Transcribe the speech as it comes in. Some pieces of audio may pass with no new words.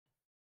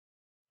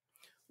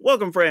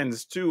Welcome,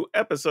 friends, to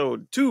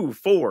episode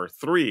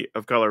 243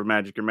 of Color of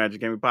Magic, your Magic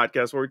Gaming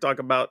podcast, where we talk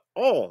about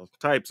all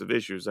types of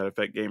issues that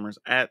affect gamers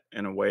at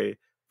and away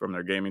from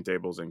their gaming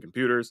tables and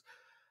computers.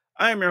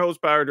 I am your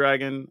host, Power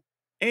Dragon,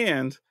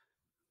 and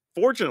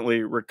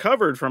fortunately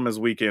recovered from his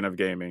weekend of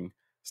gaming.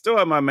 Still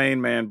have my main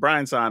man,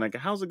 Brianpsionic.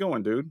 How's it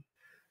going, dude?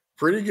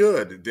 Pretty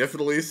good.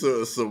 Definitely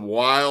some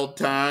wild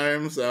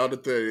times out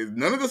at the.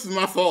 None of this is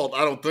my fault,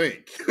 I don't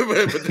think.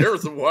 but there were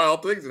some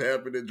wild things that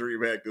happened in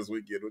Dreamhack this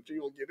weekend, which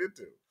you will get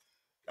into.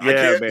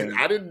 Yeah, man.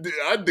 I didn't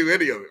do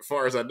any of it, as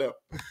far as I know.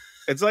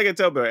 It's like I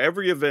tell people,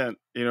 every event,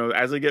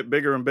 as they get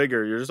bigger and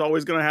bigger, you're just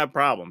always going to have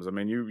problems. I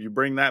mean, you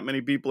bring that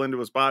many people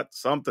into a spot,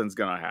 something's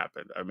going to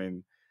happen. I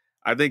mean,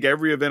 I think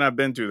every event I've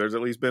been to, there's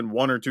at least been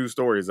one or two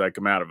stories that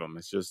come out of them.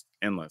 It's just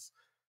endless.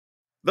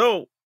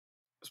 Though,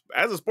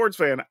 as a sports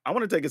fan, I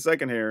want to take a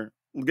second here.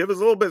 Give us a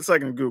little bit of a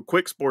second to do a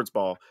quick sports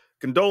ball.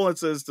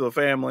 Condolences to the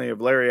family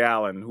of Larry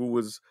Allen, who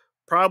was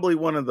probably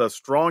one of the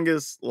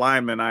strongest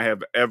linemen I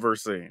have ever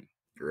seen.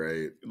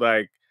 Right.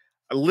 Like,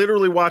 I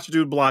literally watched a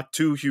dude block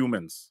two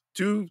humans,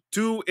 two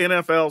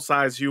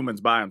NFL-sized humans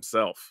by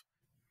himself.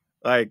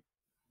 Like,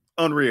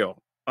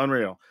 unreal.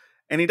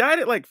 And he died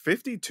at like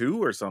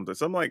 52 or something.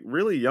 Some like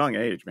really young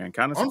age, man.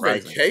 Kind of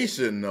surprising. On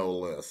vacation, no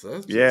less.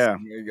 That's just, yeah.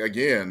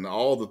 Again,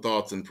 all the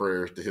thoughts and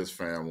prayers to his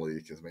family,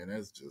 because man,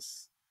 that's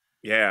just.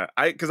 Yeah,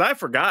 because I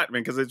forgot,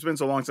 man, because it's been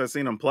so long since I've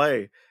seen him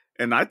play,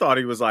 and I thought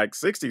he was like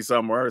 60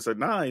 somewhere. I said,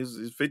 nah,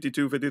 he's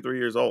 52, 53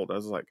 years old. I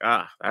was like,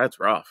 that's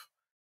rough.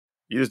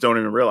 You just don't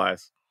even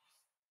realize.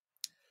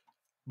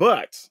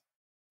 But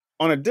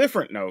on a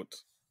different note,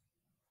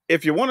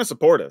 if you want to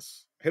support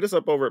us, hit us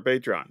up over at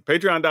Patreon.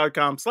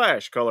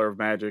 Patreon.com/Color of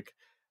Magic.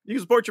 You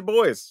can support your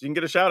boys. You can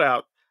get a shout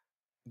out.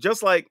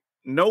 Just like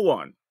no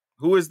one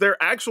who is their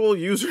actual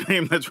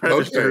username that's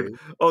registered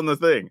on the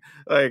thing.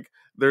 Like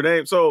their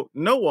name. So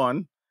no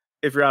one,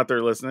 if you're out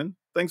there listening,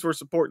 thanks for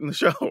supporting the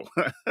show.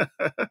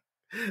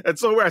 And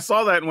so where I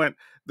saw that and went,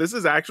 this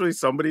is actually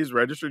somebody's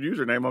registered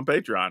username on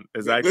Patreon.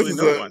 Is actually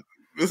no one.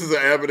 This is an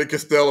Abbott and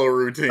Costello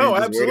routine. Oh,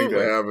 absolutely. Waiting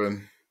to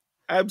happen.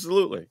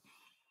 Absolutely.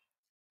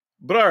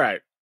 But all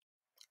right,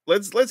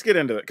 let's get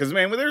into it, because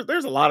man,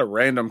 there's a lot of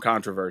random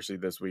controversy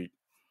this week,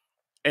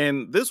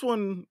 and this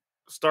one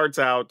starts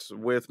out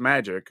with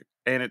Magic,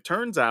 and it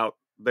turns out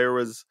there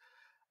was.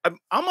 I'm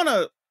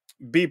gonna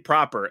be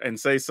proper and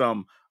say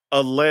some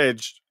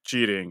alleged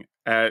cheating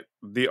at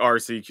the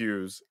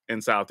RCQs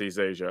in Southeast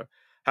Asia.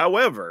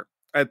 However,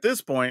 at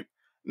this point,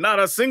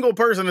 not a single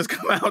person has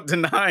come out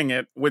denying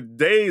it, with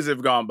days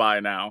have gone by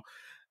now,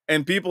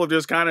 and people have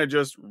just kind of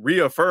just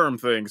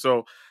reaffirmed things.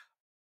 So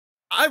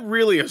I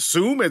really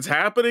assume it's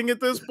happening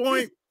at this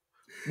point.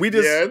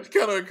 It's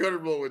kind of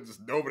uncomfortable with just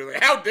nobody.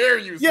 Like, how dare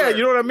you? Yeah, sir?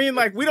 You know what I mean?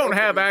 Like, we don't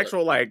have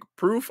actual like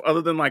proof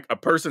other than like a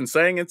person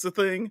saying it's a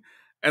thing,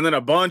 and then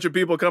a bunch of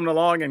people coming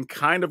along and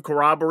kind of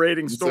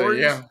corroborating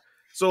stories. Yeah.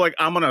 So like,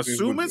 I'm gonna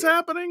assume it's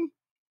happening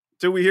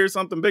till we hear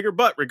something bigger.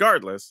 But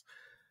regardless,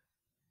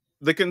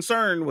 the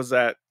concern was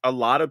that a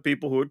lot of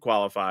people who had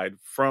qualified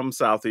from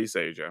Southeast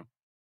Asia,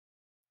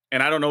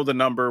 and I don't know the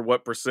number,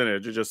 what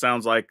percentage, it just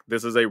sounds like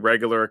this is a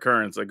regular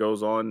occurrence that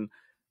goes on,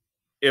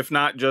 if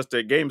not just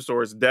at game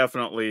stores,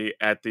 definitely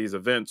at these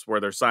events where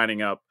they're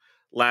signing up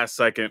last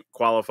second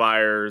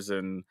qualifiers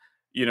and,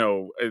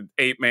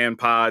 8-man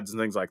pods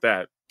and things like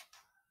that.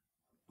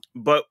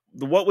 But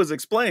what was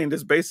explained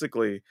is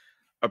basically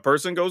a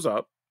person goes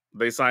up,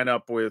 they sign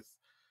up with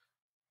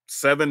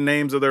 7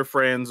 names of their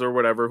friends or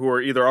whatever who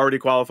are either already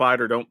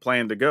qualified or don't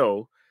plan to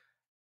go,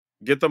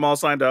 get them all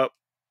signed up,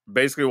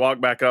 basically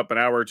walk back up an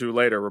hour or two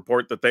later,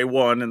 report that they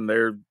won in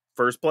their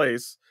first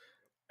place,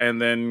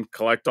 and then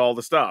collect all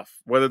the stuff.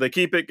 Whether they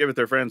keep it, give it to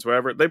their friends,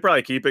 whatever. They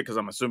probably keep it because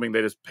I'm assuming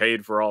they just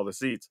paid for all the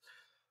seats.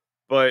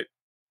 But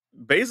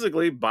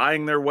basically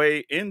buying their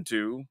way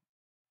into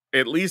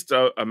at least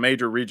a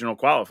major regional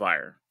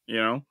qualifier,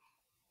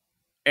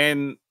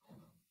 And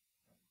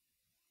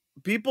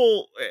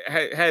people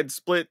had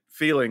split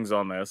feelings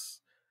on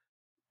this,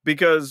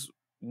 because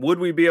would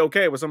we be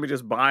okay with somebody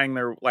just buying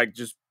their,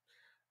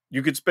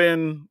 you could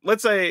spend,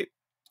 let's say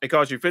it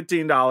costs you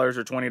 $15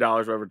 or $20,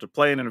 whatever, to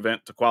play in an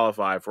event to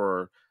qualify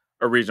for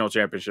a regional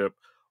championship.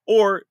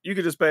 Or you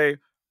could just pay,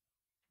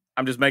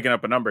 I'm just making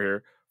up a number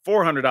here,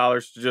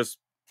 $400 to just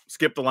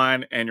skip the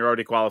line and you're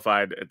already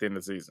qualified at the end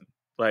of the season.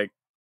 Like,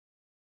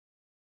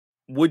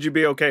 would you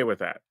be okay with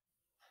that?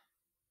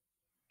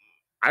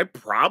 I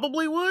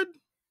probably would.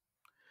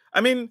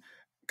 I mean,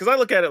 because I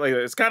look at it like,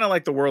 it's kind of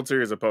like the World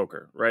Series of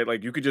Poker, right?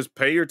 Like, you could just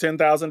pay your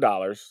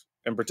 $10,000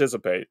 and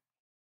participate.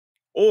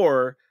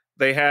 Or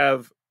they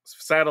have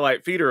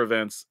satellite feeder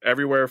events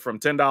everywhere from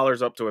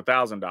 $10 up to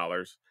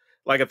 $1,000.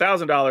 Like,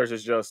 $1,000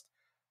 is just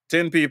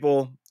 10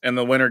 people and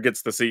the winner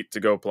gets the seat to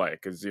go play,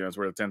 because it's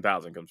where the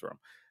 10,000 comes from.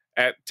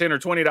 At $10 or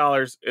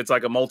 $20, it's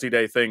like a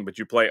multi-day thing, but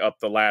you play up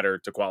the ladder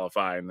to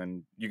qualify, and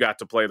then you got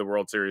to play the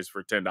World Series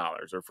for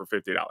 $10 or for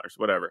 $50,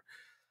 whatever.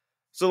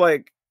 So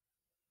like,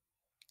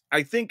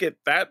 I think at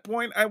that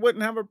point I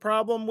wouldn't have a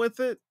problem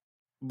with it,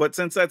 but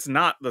since that's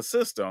not the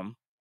system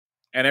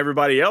and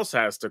everybody else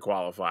has to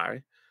qualify,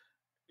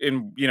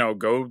 and,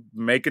 go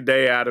make a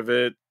day out of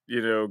it,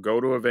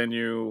 go to a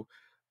venue,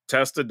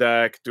 test a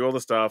deck, do all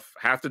the stuff,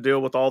 have to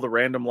deal with all the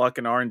random luck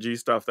and RNG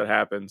stuff that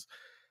happens.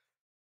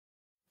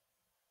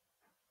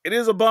 It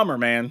is a bummer,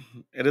 man.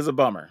 It is a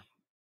bummer.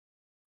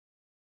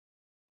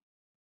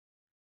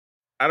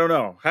 I don't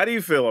know. How do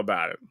you feel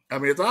about it? I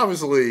mean, it's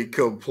obviously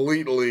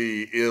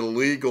completely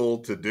illegal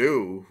to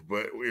do,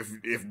 but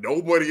if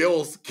nobody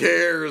else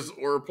cares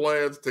or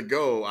plans to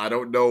go, I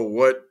don't know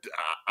what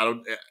I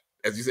don't.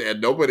 As you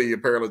said, nobody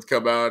apparently has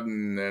come out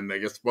and I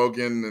guess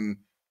spoken and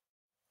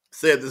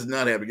said this is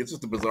not happening. It's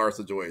just a bizarre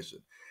situation,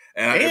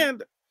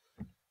 and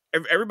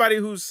everybody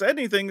who's said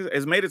anything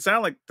has made it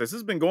sound like this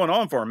has been going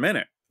on for a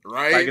minute.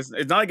 Right? Like it's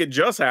not like it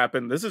just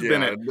happened. This has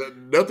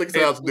been nothing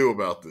sounds new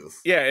about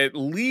this. Yeah, at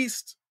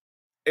least.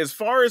 As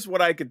far as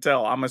what I could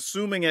tell, I'm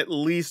assuming at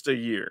least a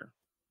year,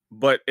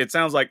 but it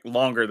sounds like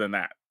longer than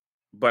that.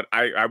 But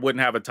I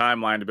wouldn't have a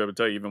timeline to be able to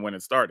tell you even when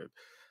it started.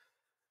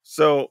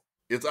 So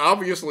it's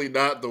obviously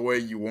not the way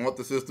you want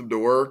the system to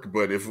work.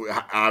 But this feels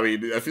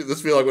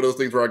like one of those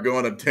things where I go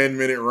on a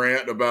 10-minute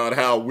rant about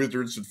how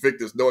Wizards should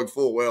fix this, knowing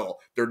full well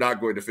they're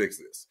not going to fix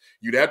this.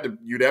 You'd have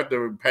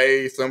to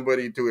pay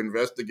somebody to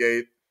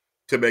investigate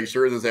to make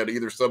sure this had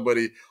either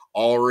somebody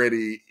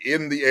already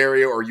in the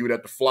area or you would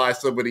have to fly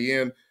somebody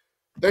in.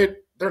 They're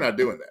not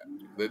doing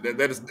that.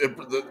 That is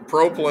the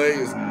pro play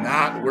is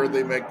not where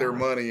they make their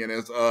money. And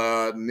as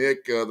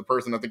Nick, the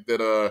person I think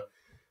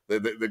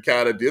that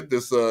kind of did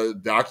this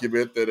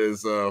document that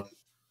is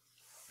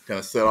kind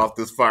of set off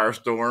this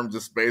firestorm,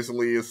 just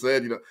basically has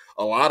said,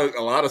 a lot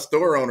of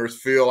store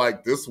owners feel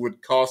like this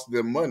would cost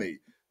them money.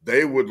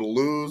 They would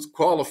lose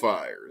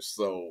qualifiers.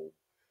 So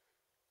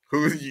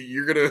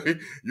you're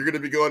gonna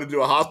be going into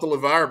a hostile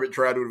environment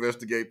trying to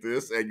investigate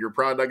this, and you're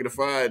probably not going to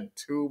find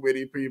too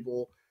many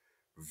people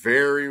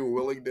very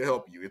willing to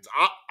help you. It's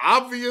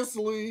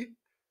obviously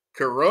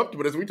corrupt,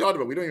 but as we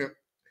talked about,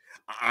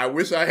 I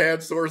wish I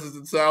had sources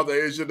in South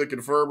Asia to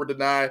confirm or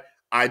deny.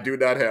 I do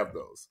not have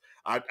those.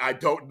 I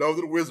don't know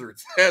that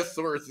Wizards has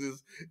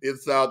sources in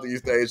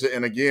Southeast Asia.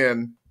 And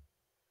again,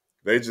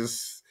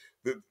 this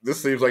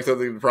seems like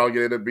something that's probably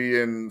going to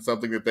be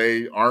something that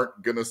they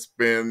aren't going to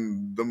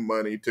spend the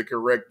money to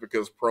correct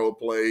because pro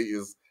play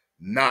is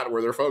not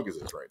where their focus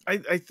is right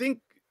now. I think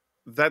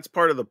that's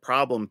part of the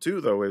problem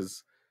too, though,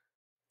 is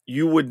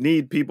you would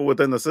need people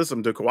within the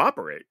system to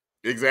cooperate.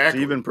 Exactly.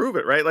 To even prove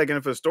it, right? Like, and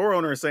if a store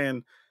owner is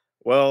saying,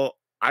 well,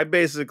 I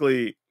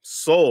basically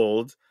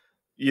sold,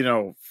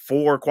 4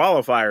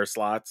 qualifier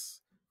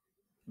slots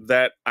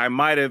that I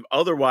might have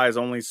otherwise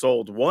only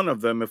sold one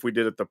of them if we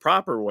did it the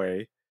proper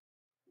way.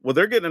 Well,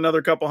 they're getting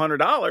another couple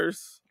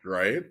 $100.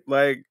 Right.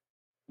 Like,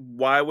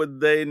 why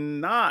would they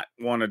not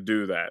want to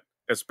do that?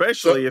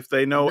 Especially if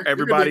they know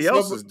everybody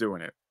else is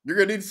doing it. You're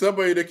going to need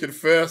somebody to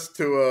confess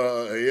to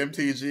a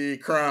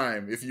MTG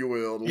crime, if you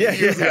will.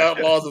 Use the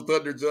Outlaws of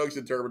Thunder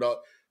Junction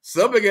terminology.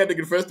 Somebody had to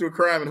confess to a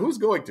crime, and who's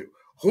going to?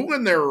 Who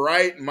in their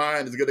right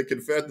mind is going to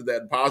confess to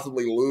that and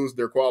possibly lose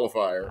their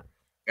qualifier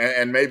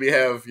and maybe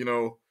have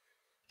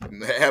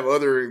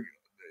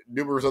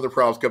numerous other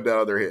problems come down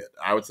on their head?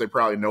 I would say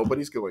probably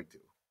nobody's going to.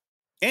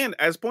 And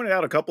as pointed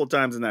out a couple of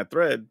times in that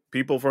thread,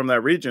 people from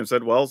that region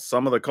said, well,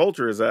 some of the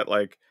culture is that,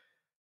 like,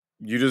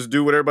 you just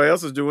do what everybody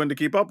else is doing to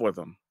keep up with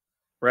them.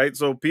 Right?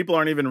 So people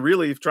aren't even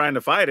really trying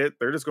to fight it.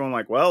 They're just going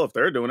like, well, if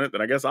they're doing it,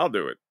 then I guess I'll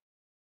do it.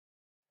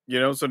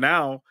 So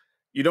now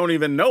you don't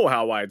even know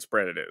how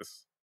widespread it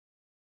is.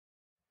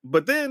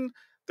 But then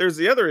there's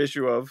the other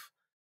issue of,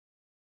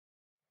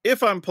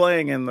 if I'm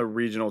playing in the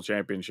regional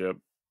championship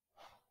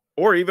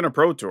or even a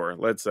pro tour,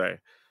 let's say,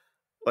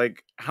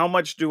 like, how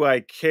much do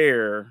I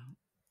care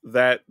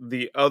that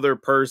the other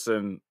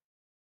person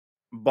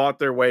bought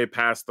their way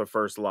past the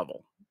first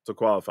level to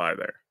qualify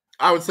there?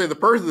 I would say the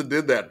person that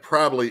did that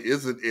probably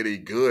isn't any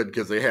good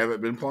because they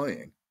haven't been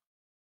playing.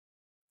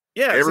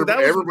 Yeah,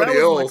 everybody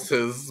else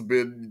has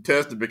been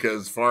tested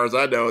because, as far as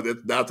I know,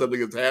 that's not something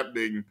that's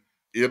happening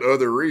in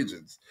other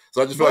regions.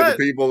 So I just feel like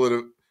the people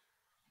that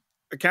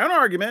a counter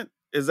argument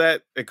is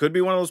that it could be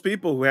one of those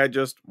people who had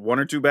just 1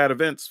 or 2 bad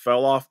events,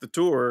 fell off the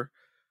tour,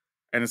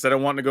 and instead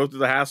of wanting to go through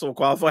the hassle of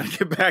qualifying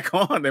to get back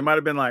on, they might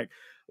have been like,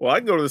 well, I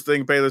can go to this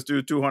thing and pay this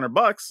dude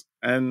 $200,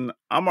 and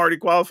I'm already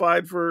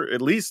qualified for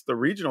at least the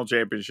regional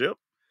championship,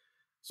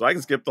 so I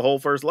can skip the whole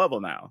first level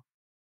now.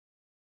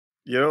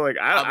 I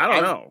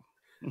don't know.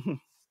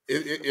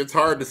 It's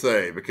hard to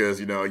say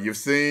because, you've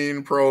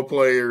seen pro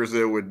players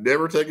that would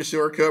never take a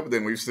shortcut, but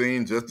then we've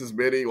seen just as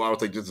many, well, I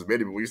would say just as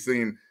many, but we've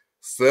seen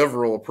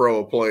several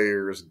pro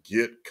players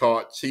get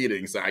caught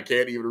cheating. So I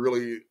can't even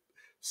really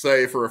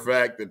say for a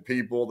fact that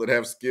people that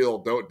have skill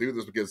don't do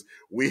this because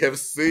we have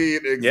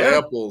seen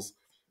examples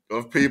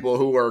of people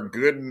who are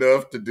good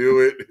enough to do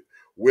it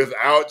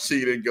without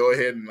cheating. Go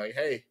ahead and like,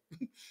 hey,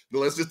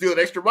 let's just do an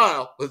extra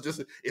mile.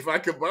 If I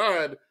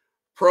combine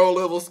pro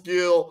level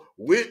skill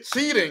with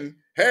cheating,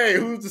 hey,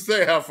 who's to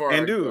say how far?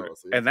 And dude,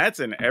 and that's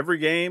in every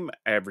game,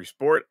 every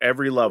sport,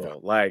 every level.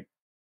 Yeah. Like,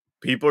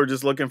 people are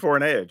just looking for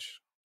an edge,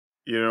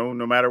 no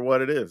matter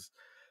what it is.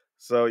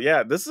 So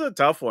yeah, this is a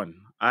tough one.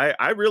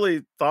 I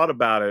really thought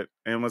about it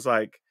and was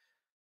like,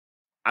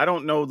 I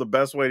don't know the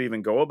best way to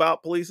even go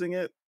about policing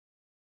it.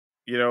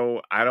 You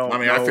know, I I don't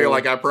mean, I feel know.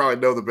 like I probably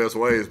know the best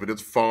ways, but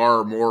it's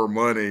far more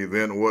money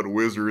than what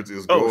Wizards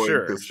is Oh, going to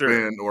sure, sure.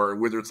 spend, or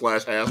Wizards /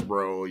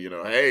 Hasbro. You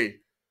know, hey,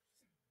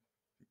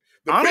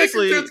 the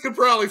Honestly, Pinkertons could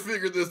probably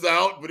figure this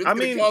out, but it's I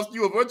going to mean, cost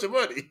you a bunch of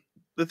money.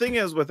 the thing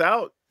is,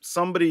 without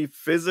somebody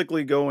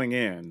physically going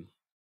in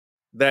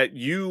that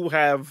you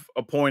have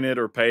appointed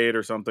or paid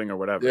or something or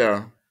whatever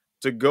Yeah.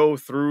 to go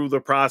through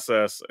the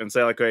process and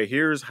say, like, okay,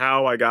 here's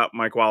how I got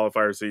my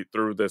qualifier seat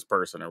through this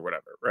person or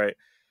whatever, right?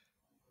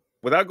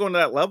 Without going to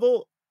that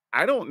level,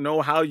 I don't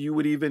know how you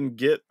would even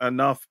get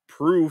enough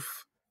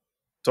proof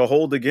to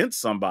hold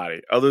against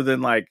somebody other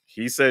than like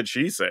he said,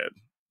 she said.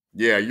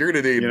 Yeah, you're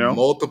going to need You know?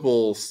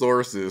 multiple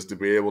sources to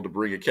be able to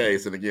bring a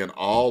case. And again,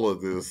 all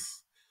of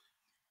this,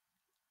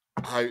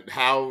 I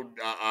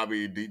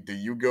mean, do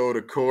you go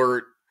to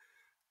court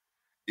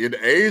in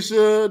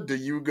Asia? Do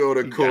you go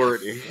to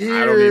court I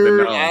don't even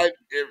here? know.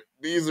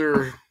 These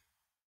are,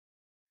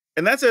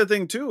 And that's the other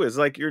thing too, is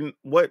like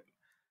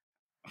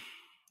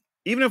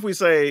even if we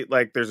say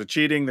like there's a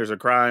cheating, there's a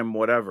crime,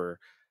 whatever,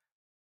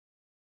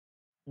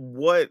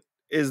 what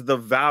is the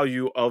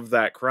value of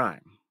that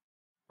crime?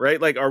 Right?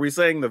 Like, are we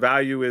saying the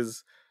value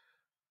is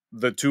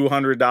the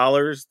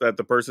 $200 that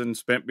the person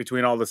spent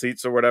between all the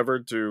seats or whatever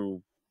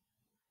to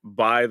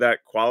buy that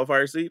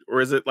qualifier seat?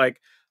 Or is it like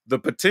the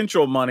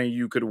potential money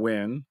you could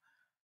win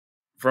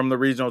from the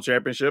regional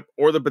championship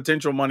or the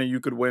potential money you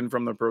could win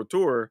from the pro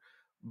tour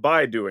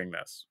by doing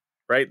this?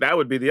 Right? That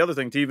would be the other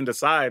thing to even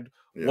decide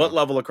what yeah.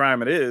 level of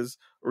crime it is,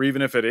 or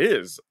even if it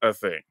is a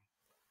thing.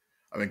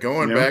 I mean, You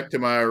going know? back to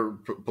my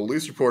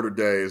police reporter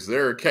days,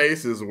 there are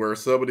cases where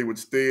somebody would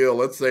steal,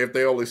 let's say if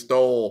they only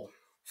stole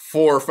 $400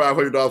 or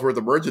 $500 worth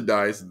of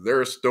merchandise,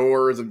 their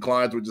stores and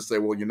clients would just say,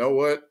 well, you know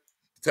what?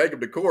 To take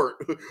them to court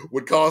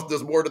would cost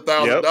us more than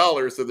Yep.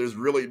 $1,000. So there's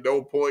really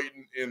no point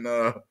in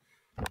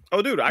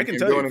Oh, dude, I can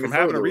tell going you any from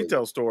having a further with it.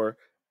 retail store,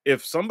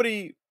 if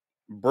somebody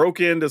broke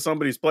into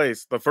somebody's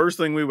place, the first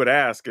thing we would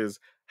ask is,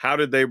 how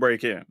did they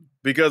break in?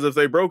 Because if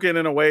they broke in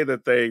a way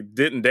that they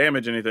didn't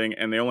damage anything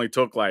and they only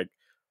took like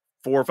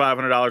 $400 or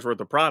 $500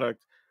 worth of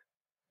product,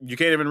 you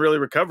can't even really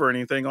recover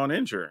anything on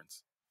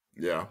insurance.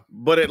 Yeah.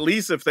 But at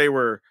least if they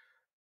were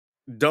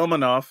dumb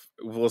enough,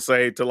 we'll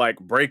say, to like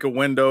break a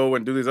window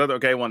and do these other,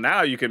 okay, well,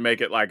 now you can make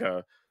it like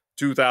a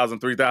 $2,000,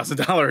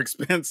 $3,000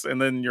 expense,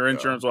 and then your Yeah.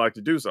 insurance will have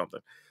to do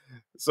something.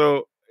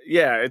 So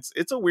yeah,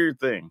 it's a weird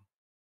thing.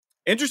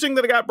 Interesting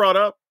that it got brought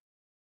up.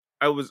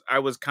 I was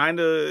kind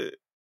of,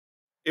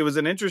 it was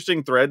an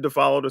interesting thread to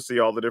follow to see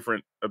all the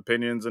different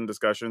opinions and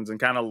discussions and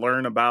kind of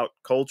learn about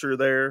culture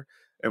there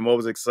and what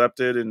was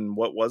accepted and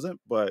what wasn't.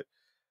 But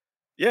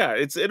yeah,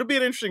 it'll be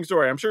an interesting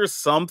story. I'm sure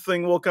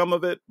something will come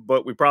of it,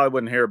 but we probably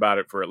wouldn't hear about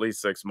it for at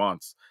least 6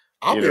 months.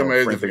 I'll be For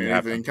amazed if anything to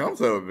anything happen.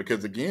 comes of it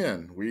because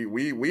again,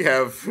 we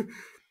have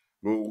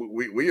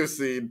we have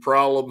seen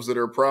problems that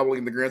are probably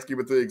in the grand scheme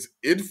of things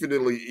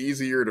infinitely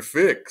easier to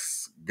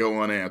fix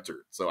go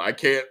unanswered. So I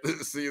can't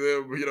see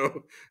them, That's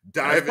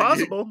diving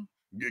possible.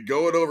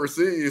 going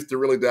overseas to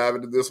really dive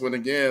into this one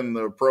again.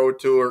 The pro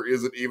tour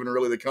isn't even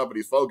really the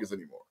company's focus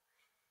anymore.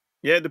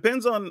 Yeah, it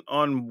depends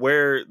on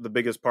where the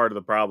biggest part of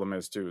the problem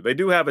is too. They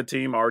do have a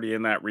team already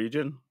in that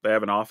region. They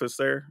have an office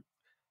there.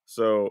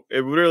 So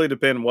it would really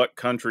depend what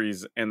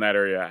countries in that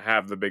area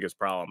have the biggest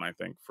problem, I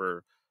think,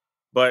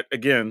 but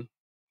again,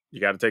 you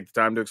got to take the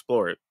time to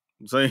explore it.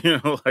 So,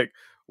 like,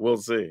 we'll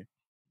see.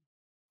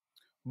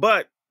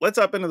 But let's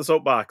hop into the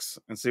soapbox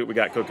and see what we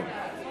got cooking.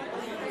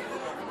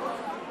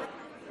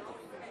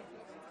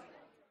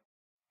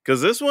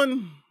 Because this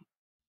one,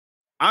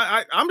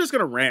 I'm just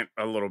gonna rant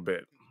a little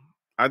bit.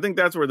 I think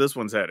that's where this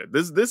one's headed.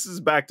 This is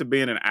back to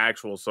being an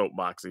actual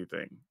soapboxy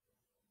thing.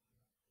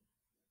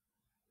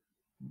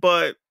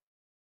 But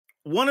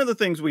one of the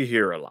things we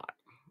hear a lot,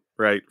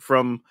 right,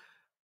 from,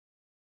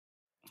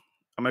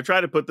 I'm going to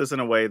try to put this in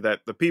a way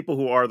that the people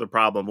who are the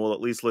problem will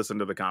at least listen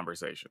to the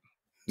conversation.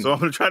 So I'm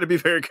going to try to be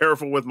very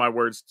careful with my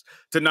words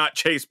to not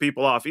chase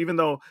people off, even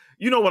though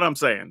you know what I'm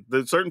saying.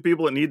 There's certain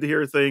people that need to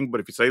hear a thing, but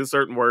if you say the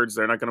certain words,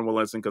 they're not going to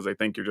listen because they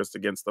think you're just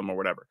against them or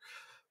whatever.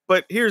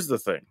 But here's the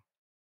thing.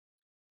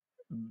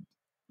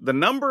 The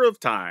number of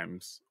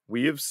times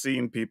we have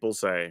seen people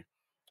say,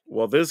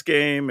 well, this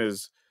game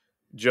is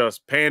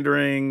just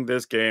pandering,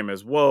 this game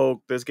is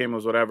woke, this game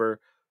is whatever,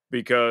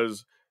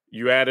 because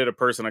you added a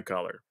person of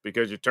color,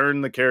 because you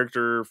turned the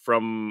character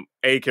from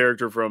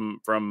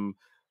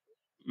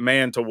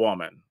man to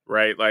woman,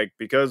 right? Like,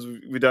 because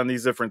we've done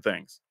these different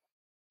things.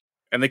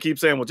 And they keep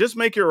saying, well, just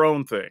make your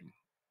own thing,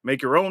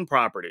 make your own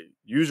property,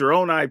 use your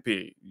own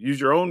IP,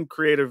 use your own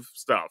creative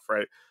stuff,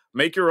 right?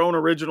 Make your own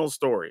original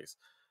stories.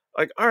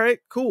 Like, all right,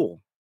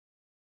 cool.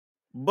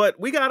 But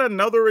we got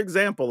another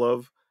example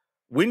of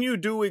when you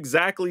do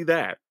exactly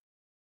that,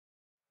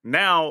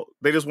 now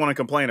they just want to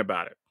complain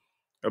about it.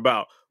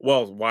 About,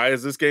 well, why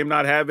does this game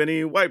not have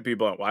any white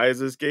people in it? Why is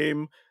this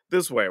game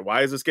this way?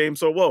 Why is this game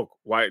so woke?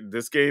 Why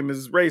this game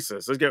is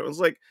racist? This game, it's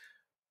like,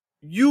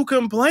 you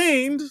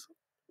complained.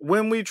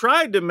 when we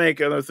tried to make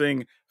another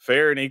thing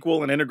fair and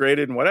equal and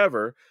integrated and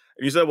whatever,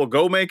 and you said, well,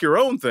 go make your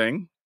own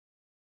thing.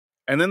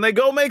 And then they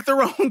go make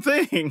their own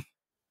thing.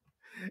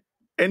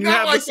 And you Not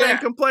have like the same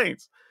that.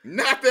 complaints.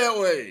 Not that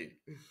way.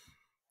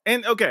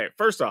 And okay,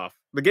 first off,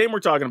 the game we're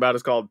talking about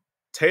is called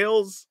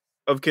Tales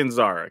of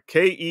Kenzera.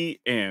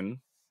 Kenzera.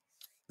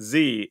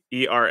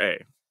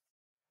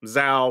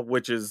 Zao,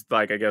 which is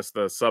like, I guess,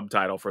 the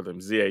subtitle for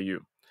them, ZAU.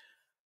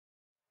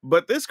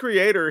 But this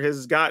creator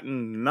has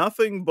gotten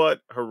nothing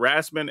but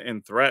harassment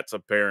and threats,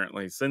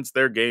 apparently, since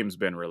their game's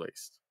been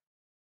released.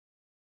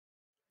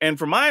 And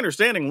from my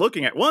understanding,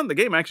 looking at one, the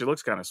game actually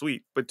looks kind of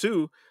sweet. But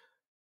two,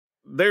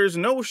 there's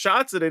no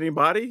shots at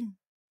anybody.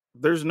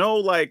 There's no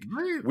like,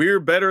 we're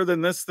better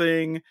than this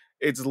thing.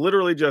 It's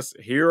literally just,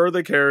 here are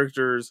the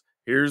characters.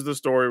 Here's the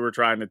story we're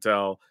trying to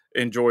tell.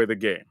 Enjoy the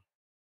game.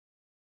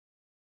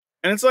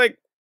 And it's like,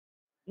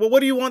 well,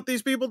 what do you want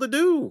these people to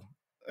do?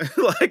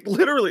 Like,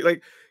 literally,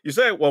 like you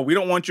say, well, we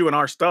don't want you in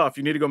our stuff.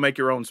 You need to go make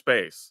your own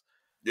space.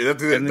 Yeah,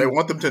 that's it. They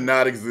want them to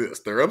not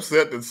exist. They're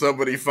upset that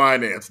somebody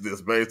financed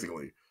this,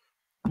 basically.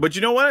 But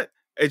you know what?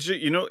 It's,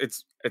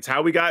 it's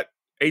how we got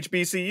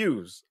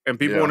HBCUs, and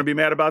people want to be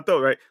mad about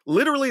those, right?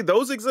 Literally,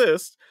 those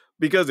exist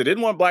because they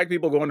didn't want black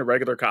people going to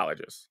regular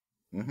colleges,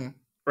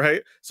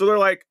 right? So they're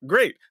like,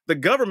 great. The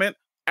government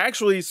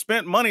actually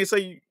spent money to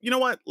say, you know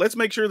what? Let's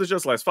make sure there's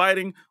just less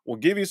fighting. We'll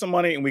give you some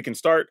money, and we can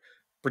start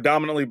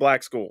predominantly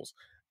black schools.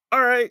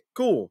 All right,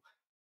 cool.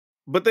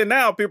 But then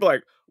now people are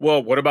like,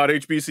 well, what about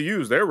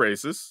HBCUs? They're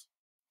racist.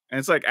 And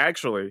it's like,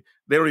 actually,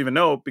 they don't even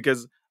know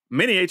because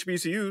many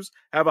HBCUs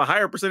have a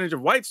higher percentage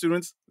of white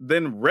students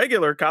than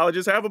regular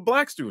colleges have of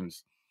black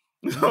students.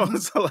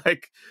 So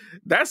like,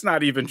 that's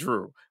not even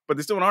true, but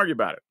they still want to argue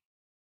about it.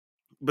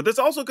 But this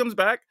also comes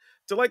back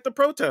to like the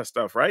protest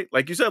stuff, right?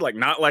 Like you said, like,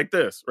 not like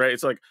this, right?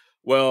 It's like,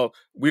 well,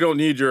 we don't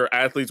need your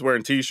athletes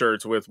wearing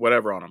t-shirts with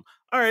whatever on them.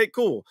 All right,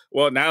 cool.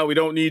 Well, now we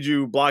don't need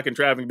you blocking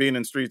traffic, being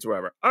in streets or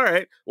whatever. All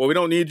right. Well, we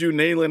don't need you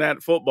nailing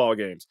at football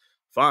games.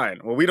 Fine.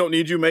 Well, we don't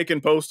need you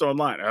making posts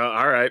online.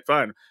 All right,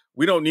 fine.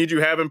 We don't need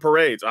you having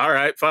parades. All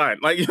right, fine.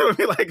 Like, you know what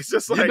I mean? Like, it's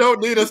just like, you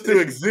don't need us to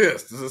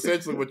exist, is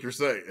essentially what you're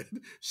saying.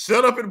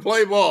 Shut up and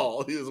play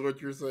ball is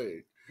what you're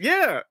saying.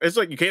 Yeah. It's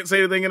like, you can't say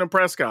anything in a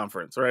press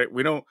conference, right?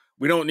 We don't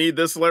need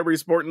this celebrity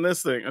supporting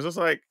this thing. It's just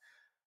like,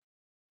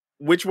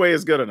 which way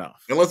is good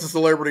enough? Unless the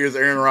celebrity is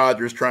Aaron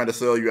Rodgers trying to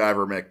sell you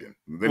ivermectin.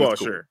 Well,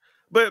 cool. Sure.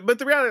 But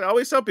the reality, I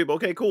always tell people,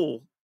 okay,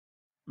 cool.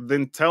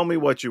 Then tell me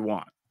what you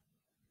want.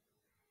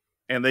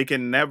 And they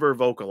can never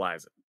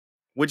vocalize it,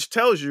 which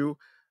tells you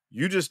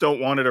just don't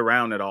want it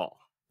around at all.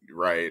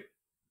 Right.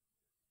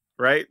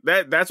 Right?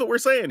 That's what we're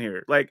saying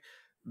here. Like,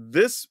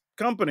 this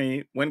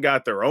company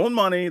got their own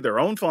money, their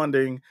own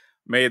funding,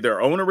 made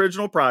their own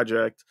original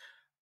project,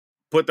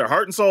 put their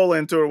heart and soul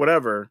into it,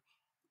 whatever,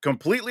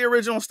 completely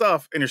original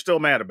stuff, and you're still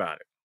mad about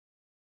it.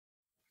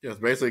 Yeah, it's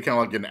basically kind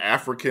of like an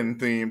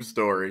African-themed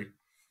story.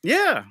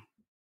 Yeah.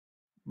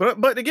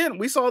 But again,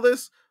 we saw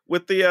this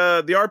with the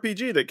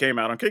RPG that came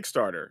out on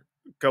Kickstarter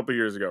a couple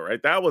years ago,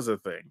 right? That was a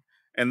thing.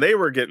 And they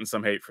were getting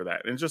some hate for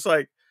that. And it's just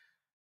like,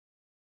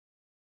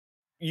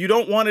 you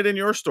don't want it in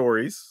your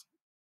stories,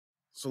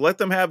 so let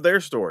them have their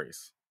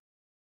stories.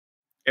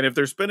 And if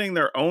they're spending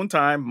their own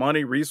time,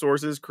 money,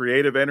 resources,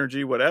 creative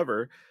energy,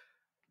 whatever,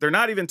 they're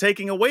not even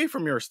taking away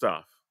from your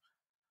stuff.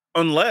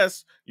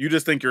 Unless you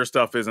just think your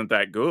stuff isn't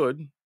that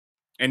good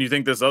and you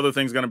think this other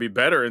thing's going to be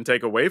better and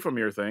take away from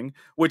your thing,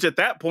 which at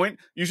that point,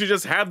 you should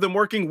just have them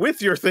working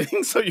with your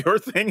thing so your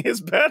thing is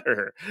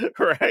better,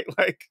 right?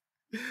 Like,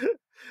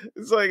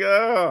 it's like,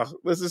 oh,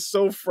 this is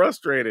so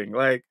frustrating.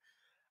 Like,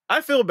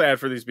 I feel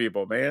bad for these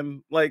people,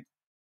 man. Like,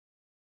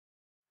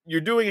 you're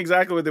doing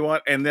exactly what they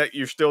want and that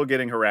you're still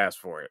getting harassed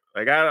for it.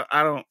 Like, I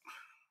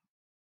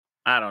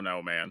don't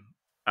know, man.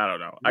 I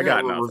don't know. I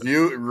got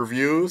nothing.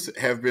 Reviews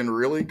have been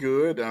really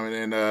good. I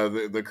mean,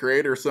 and the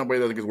creator, somebody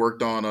that I think has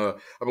worked on, I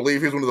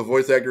believe he's one of the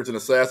voice actors in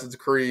Assassin's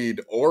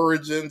Creed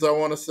Origins, I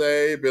want to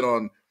say, been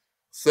on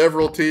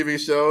several TV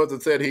shows,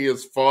 and said he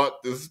has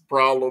fought this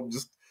problem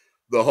just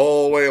the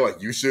whole way.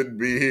 Like, you shouldn't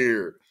be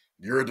here.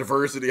 You're a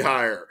diversity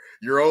hire.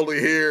 You're only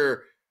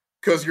here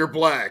because you're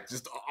black.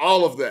 Just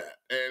all of that.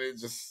 And it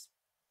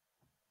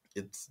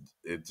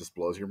just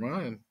blows your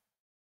mind.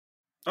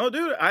 Oh,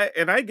 dude,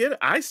 I get it.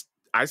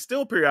 I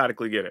still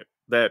periodically get it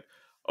that,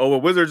 oh,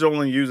 well, Wizards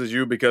only uses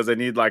you because they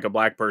need like a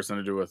black person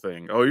to do a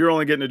thing. Oh, you're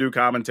only getting to do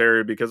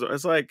commentary because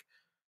it's like,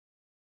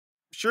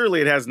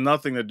 surely it has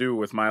nothing to do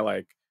with my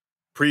like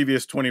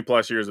previous 20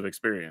 plus years of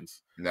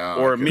experience. No,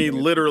 or me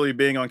literally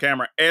being on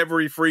camera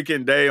every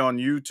freaking day on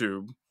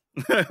YouTube,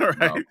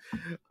 right?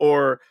 No.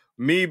 Or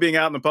me being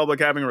out in the public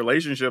having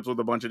relationships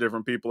with a bunch of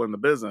different people in the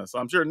business.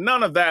 I'm sure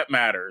none of that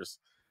matters.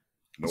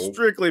 Nope.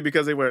 Strictly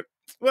because they went,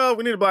 well,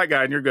 we need a black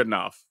guy and you're good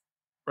enough,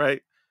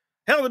 right?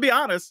 Hell, to be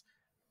honest,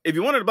 if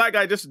you wanted a black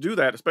guy just to do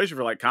that, especially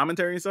for like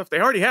commentary and stuff, they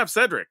already have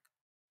Cedric.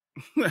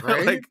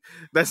 Right? Like,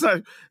 that's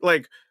not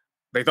like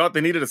they thought they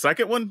needed a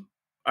second one.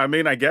 I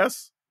mean, I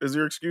guess is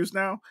your excuse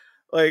now.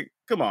 Like,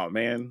 come on,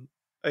 man.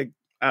 Like,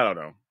 I don't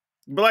know.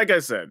 But like I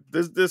said,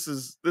 this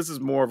is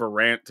more of a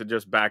rant to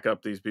just back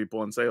up these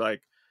people and say,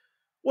 like,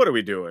 what are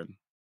we doing?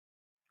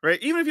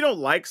 Right? Even if you don't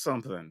like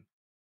something,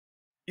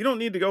 you don't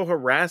need to go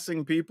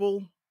harassing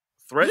people, Yeah,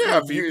 threatening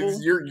if it's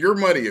people. your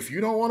money. If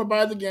you don't want to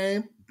buy the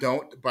game,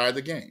 don't buy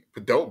the game.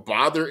 But don't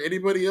bother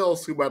anybody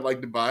else who might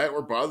like to buy it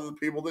or bother the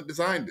people that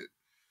designed it.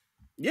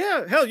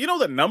 Yeah, hell, you know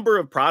the number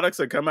of products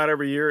that come out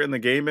every year in the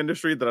game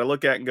industry that I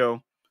look at and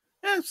go,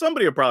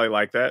 somebody will probably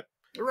like that.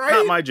 Not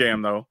Right? my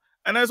jam, though.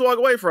 And I just walk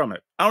away from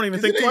it. I don't even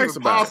Because think it ain't twice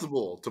even about it.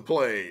 possible to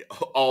play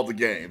all the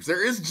games.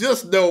 There is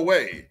just no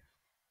way.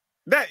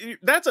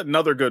 That's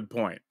another good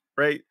point,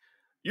 right?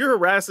 You're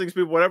harassing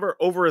people, whatever,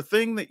 over a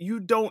thing that you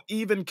don't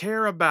even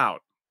care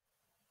about.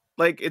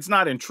 Like, it's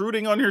not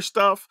intruding on your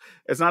stuff.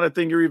 It's not a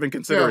thing you're even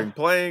considering Yeah.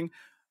 playing.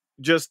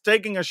 Just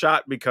taking a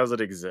shot because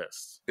it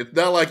exists. It's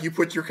not like you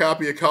put your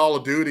copy of Call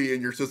of Duty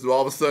in your system.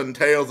 All of a sudden,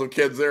 Tales of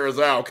Kenzera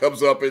Zao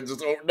comes up and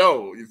just,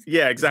 no. Yeah, If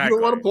you exactly.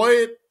 don't want to play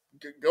it,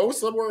 go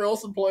somewhere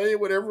else and play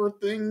whatever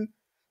thing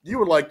you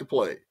would like to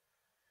play.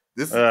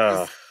 This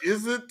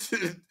isn't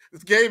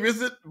this game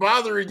isn't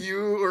bothering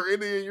you or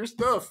any of your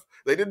stuff.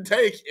 They didn't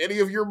take any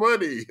of your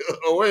money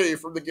away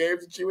from the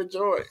games that you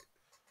enjoy.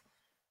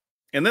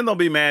 And then they'll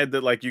be mad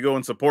that, like, you go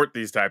and support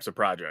these types of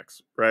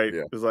projects, right?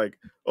 Yeah. It's like,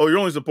 oh, you're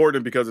only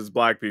supporting it because it's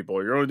black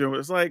people. You're only doing it.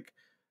 It's like,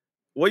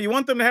 well, you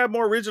want them to have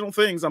more original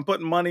things. I'm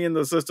putting money in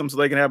the system so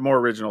they can have more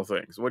original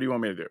things. What do you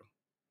want me to do?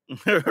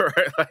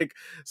 Right? Like,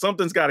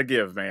 something's got to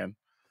give, man.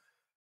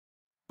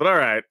 But all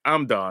right,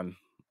 I'm done.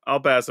 I'll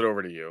pass it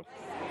over to you.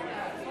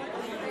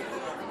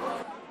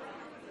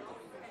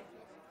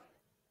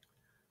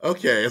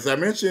 Okay, as I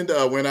mentioned,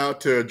 went out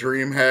to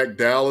Dreamhack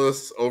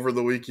Dallas over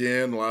the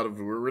weekend. We're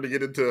going to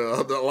get into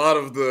a lot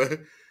of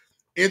the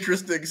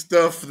interesting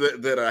stuff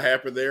that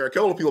happened there. A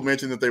couple of people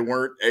mentioned that they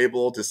weren't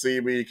able to see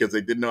me because they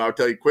didn't know. I'll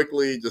tell you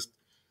quickly, just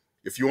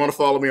if you want to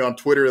follow me on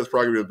Twitter, that's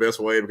probably the best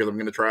way because I'm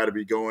going to try to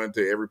be going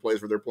to every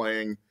place where they're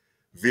playing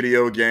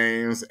video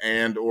games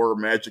and or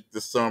Magic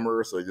this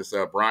summer. So just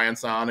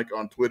Brianpsionic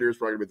on Twitter is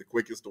probably the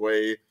quickest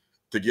way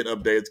to get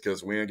updates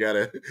because we ain't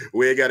gotta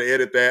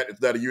edit that.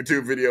 It's not a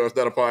YouTube video, it's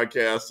not a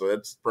podcast, so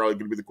that's probably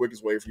going to be the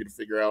quickest way for you to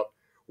figure out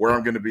where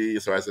I'm going to be.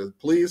 So I said,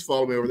 please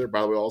follow me over there.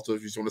 By the way, also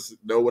if you just want to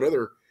know what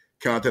other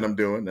content I'm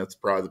doing, that's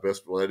probably the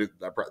best. Well,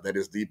 that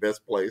is the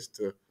best place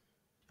to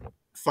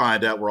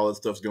find out where all that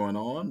stuff's going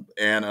on.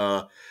 And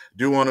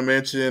do want to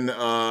mention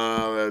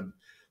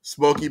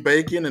Smokey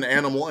Bacon and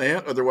Animal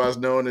Ant, otherwise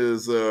known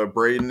as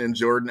Braden and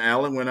Jordan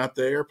Allen, went out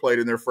there, played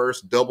in their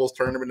first doubles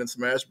tournament in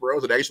Smash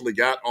Bros. It actually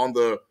got on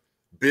the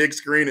big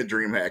screen at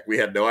Dreamhack. We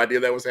had no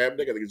idea that was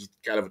happening. I think it's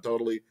just kind of a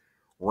totally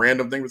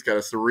random thing. It's kind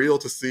of surreal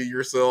to see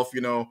yourself,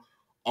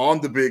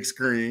 on the big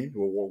screen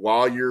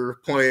while you're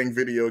playing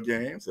video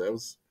games. That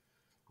was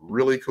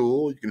really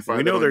cool. You can find.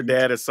 We know their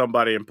dad is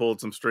somebody and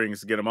pulled some strings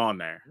to get them on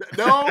there.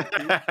 No,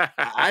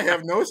 I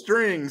have no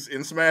strings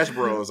in Smash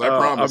Bros. I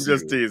promise. I'm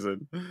just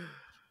teasing.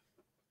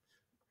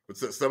 But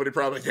somebody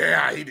probably,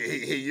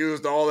 he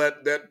used all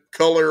that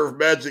color of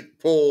magic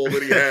pull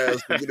that he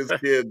has to get his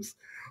kids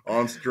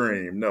on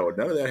stream. No,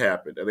 none of that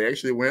happened. And they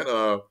actually went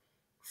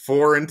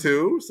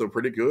 4-2, so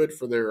pretty good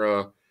for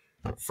their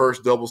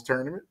first doubles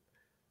tournament.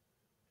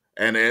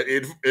 And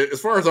it, as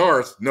far as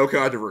ours, no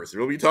controversy.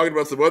 We'll be talking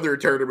about some other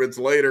tournaments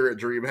later at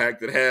DreamHack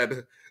that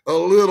had a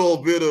little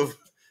bit of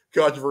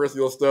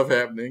controversial stuff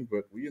happening,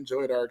 but we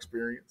enjoyed our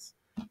experience.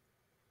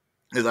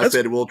 As I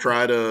said, we'll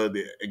try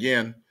to,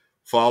 again,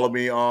 follow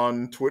me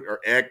on Twitter or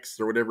X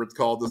or whatever it's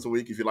called this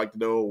week if you'd like to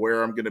know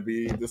where I'm going to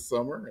be this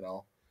summer.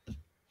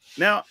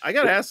 Now, I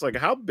got to ask, like,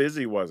 how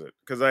busy was it?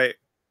 Because I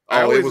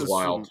it was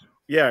wild.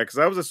 Yeah, because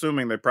I was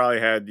assuming they probably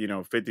had,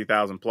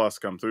 50,000 plus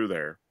come through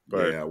there.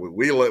 But yeah,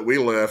 we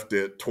left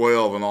at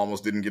 12 and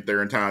almost didn't get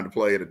there in time to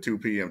play at a 2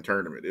 p.m.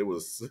 tournament. It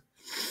was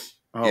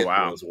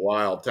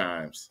wild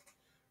times.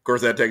 Of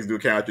course, that takes into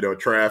account,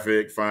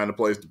 traffic, find a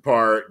place to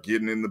park,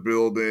 getting in the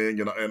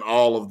building, and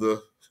all of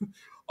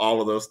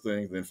those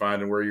things, and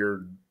finding where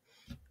you're.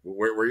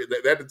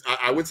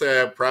 I would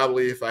say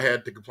probably, if I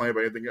had to complain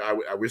about anything,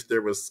 I wish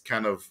there was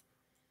kind of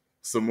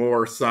some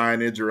more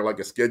signage or like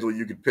a schedule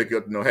you could pick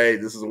up. Hey,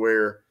 this is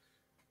where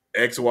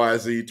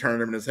XYZ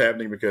tournament is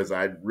happening, because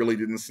I really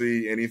didn't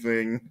see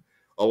anything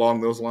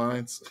along those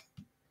lines.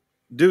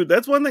 Dude,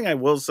 that's one thing I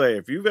will say.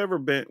 If you've ever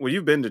been,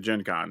 you've been to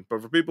Gen Con,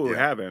 but for people who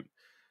haven't,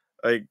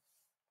 like,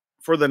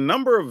 for the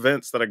number of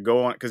events that I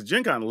go on, because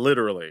Gen Con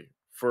literally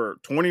for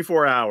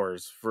 24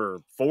 hours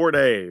for 4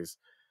 days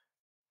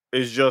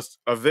is just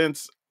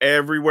events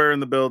everywhere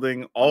in the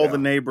building, all the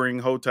neighboring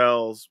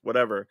hotels,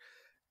 whatever.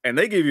 And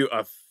they give you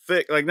a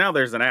thick, like, now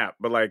there's an app,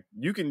 but like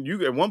you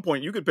at one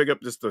point you could pick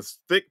up just this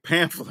thick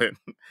pamphlet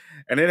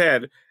and it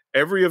had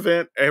every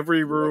event,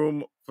 every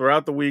room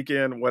throughout the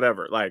weekend,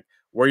 whatever, like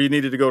where you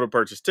needed to go to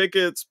purchase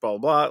tickets, blah,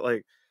 blah, blah.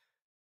 Like,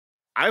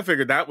 I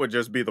figured that would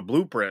just be the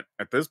blueprint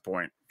at this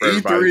point.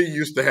 E3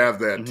 used to have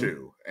that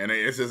too. And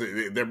it's just,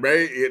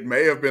 it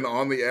may have been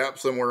on the app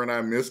somewhere and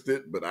I missed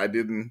it, but I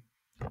didn't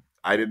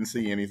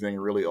see anything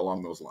really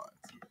along those lines.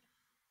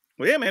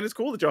 Well, yeah, man, it's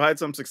cool that y'all had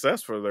some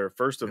success for their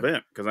first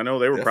event because I know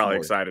they were probably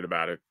excited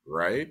about it.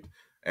 Right.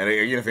 And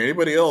again, if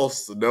anybody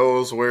else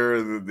knows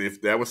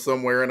if that was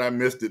somewhere and I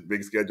missed it,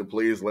 Big Schedule,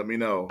 please let me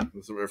know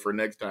for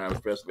next time,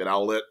 especially. And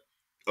I'll let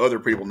other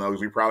people know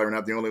because we probably are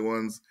not the only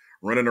ones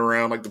running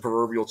around like the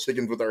proverbial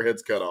chickens with our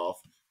heads cut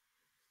off.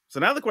 So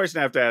now the question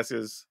I have to ask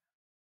is,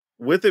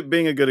 with it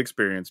being a good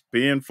experience,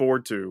 being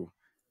 4-2,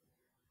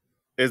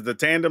 is the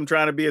tandem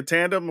trying to be a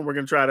tandem and we're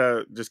going to try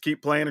to just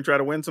keep playing and try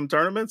to win some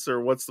tournaments,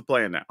 or what's the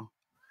plan now?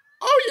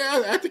 Oh,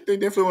 yeah, I think they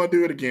definitely want to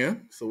do it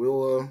again. So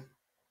we'll...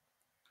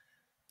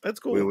 That's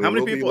cool. How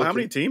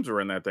many teams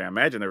were in that thing? I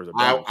imagine there was a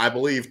bunch. I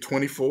believe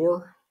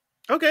 24.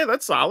 Okay,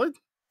 that's solid.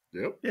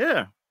 Yep.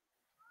 Yeah.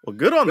 Well,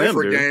 good on them,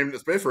 dude.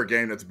 Especially for a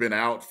game that's been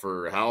out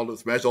for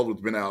Smash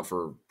Ultimate's been out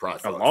for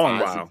probably a long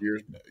while. 6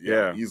 years.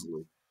 Yeah,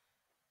 easily.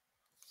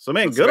 So,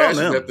 man, good on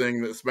them. That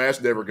thing that Smash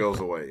never goes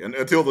away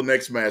until the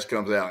next Smash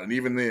comes out, and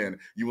even then,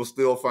 you will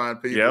still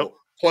find people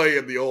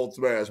playing the old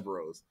Smash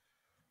Bros.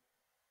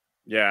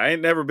 Yeah, I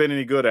ain't never been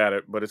any good at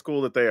it, but it's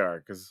cool that they are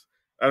because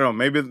I don't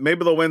know.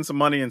 Maybe they'll win some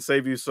money and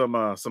save you some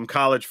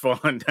college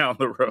fun down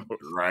the road.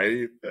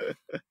 Right.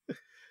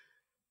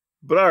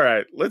 But all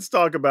right, let's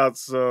talk about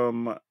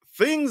some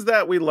things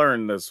that we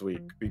learned this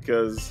week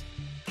because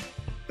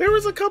there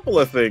was a couple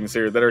of things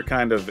here that are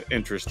kind of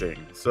interesting.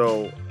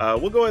 So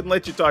we'll go ahead and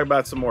let you talk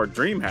about some more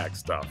Dreamhack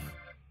stuff.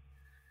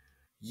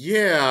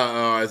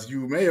 Yeah, as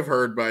you may have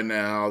heard by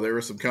now, there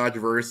was some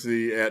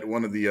controversy at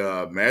one of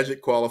the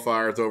Magic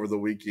qualifiers over the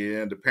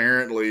weekend.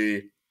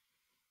 Apparently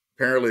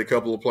a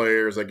couple of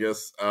players, I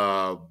guess,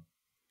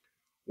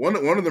 one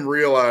of them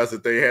realized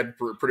that they had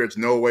pretty much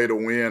no way to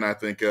win. I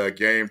think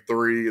game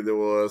 3 there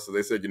was. So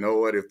they said, you know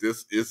what, if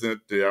this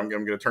isn't, I'm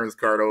going to turn this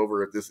card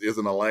over. If this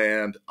isn't a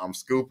land, I'm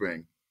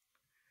scooping.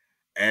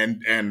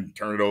 And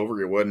turn it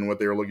over. It wasn't what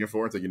they were looking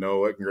for. And said, you know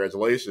what,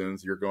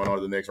 congratulations, you're going on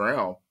to the next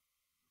round.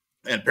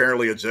 And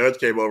apparently a judge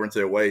came over and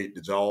said, wait,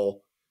 did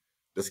y'all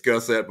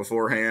discuss that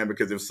beforehand?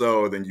 Because if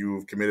so, then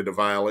you've committed a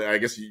violation. I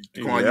guess you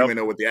may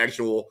know what the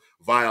actual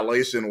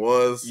violation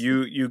was.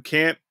 You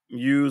can't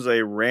use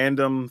a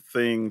random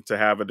thing to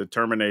have a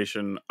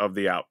determination of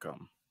the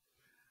outcome.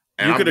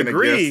 And you could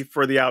agree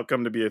for the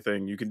outcome to be a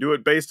thing. You can do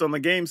it based on the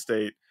game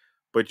state,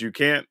 but you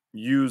can't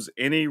use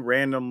any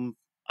random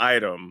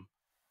item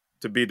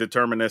to be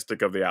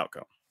deterministic of the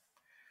outcome.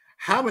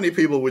 How many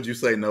people would you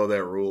say know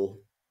that rule?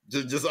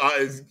 Just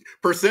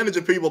percentage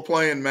of people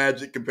playing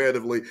Magic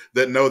competitively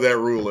that know that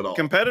rule at all.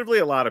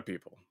 Competitively, a lot of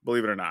people,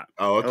 believe it or not.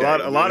 Oh,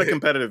 okay. A lot of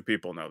competitive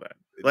people know that.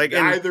 Like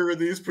neither of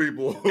these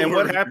people. And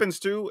what happens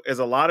too is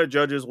a lot of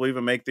judges will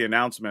even make the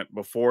announcement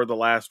before the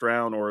last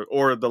round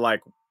or the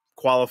like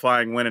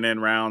qualifying win and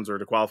end rounds or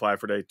to qualify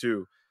for day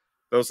 2.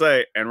 They'll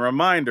say, and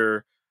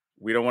reminder,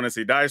 we don't want to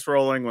see dice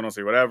rolling. We don't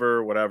see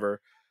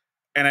whatever.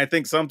 And I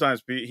think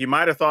sometimes he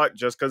might have thought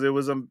just because it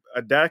was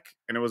a deck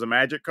and it was a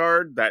Magic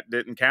card that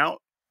didn't count.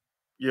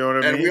 You know what I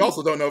mean? And we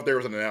also don't know if there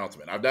was an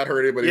announcement. I've not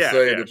heard anybody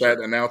say that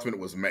announcement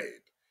was made.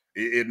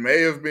 It may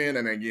have been,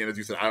 and again, as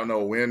you said, I don't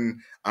know when.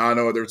 I don't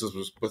know if there's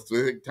a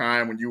specific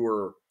time when you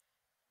were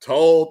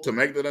told to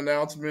make that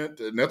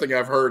announcement. Nothing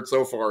I've heard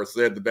so far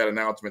said that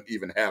announcement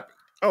even happened.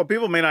 Oh,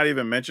 people may not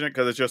even mention it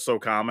because it's just so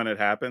common it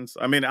happens.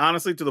 I mean,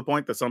 honestly, to the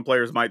point that some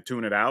players might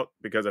tune it out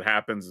because it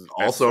happens.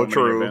 Also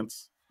true.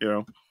 Events, you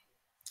know.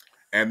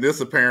 And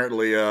this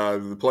apparently,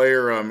 the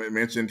player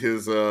mentioned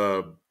his,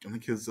 I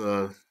think his,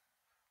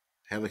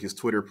 have like his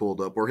Twitter pulled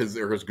up or his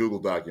Google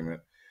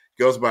document.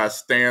 He goes by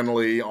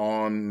Stanley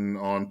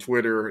on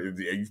Twitter.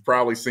 You've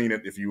probably seen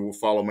it if you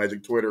follow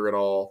Magic Twitter at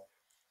all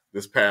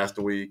this past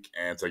week.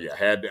 And so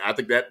I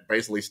think that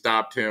basically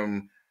stopped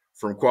him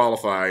from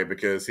qualifying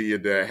because he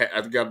had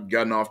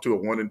gotten off to a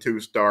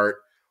 1-2 start,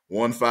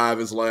 1-5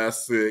 his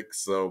last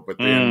 6. So, but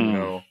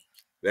then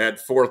that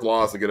 4th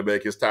loss is going to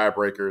make his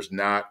tiebreakers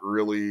not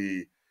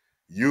really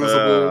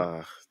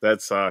usable.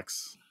 That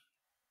sucks.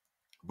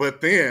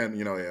 But then,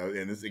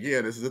 and this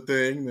is a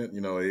thing that,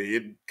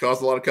 it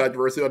caused a lot of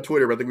controversy on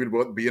Twitter, but I think we'd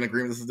both be in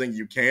agreement this is a thing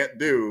you can't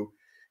do.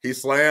 He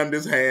slammed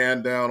his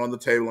hand down on the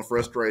table in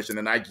frustration,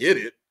 and I get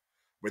it,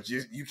 but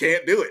you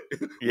can't do it.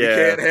 Yeah. We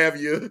can't have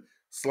you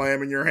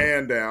slamming your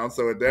hand down.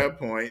 So at that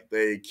point,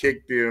 they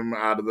kicked him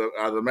out of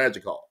the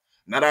Magic Hall.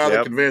 Not out of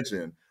the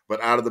convention,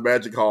 but out of the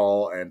Magic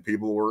Hall, and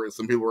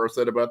some people were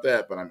upset about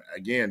that. But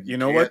again, you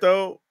know what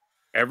though?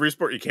 Every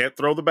sport, you can't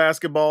throw the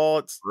basketball.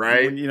 It's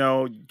right.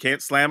 You can't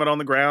slam it on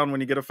the ground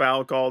when you get a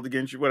foul called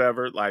against you,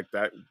 whatever. Like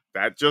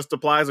that just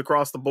applies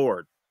across the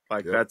board.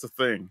 Like that's a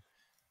thing.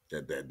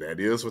 That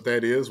is what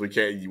that is. We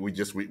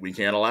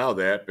can't allow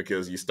that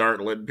because you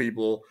start letting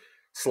people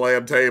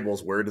slam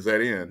tables. Where does that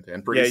end?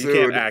 And pretty soon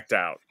you can't act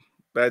out.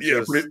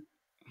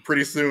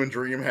 Pretty soon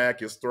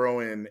Dreamhack is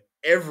throwing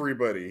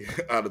everybody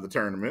out of the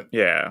tournament.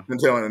 Yeah. And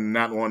telling them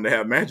not wanting to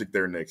have Magic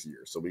there next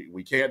year. So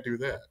we can't do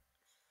that.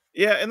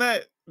 Yeah, and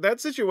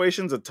that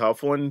situation's a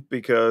tough one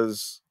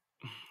because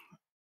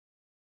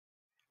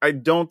I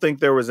don't think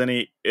there was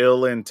any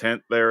ill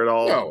intent there at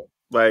all. No.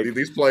 Like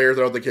these players,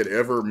 I don't think had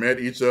ever met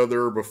each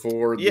other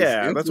before.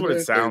 That's what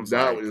it sounds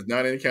like. It's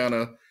not any kind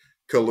of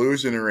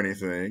collusion or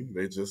anything.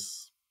 They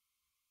just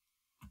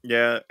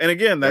And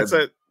again, that's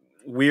a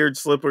weird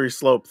slippery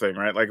slope thing,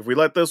 right? Like if we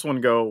let this one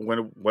go,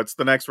 what's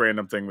the next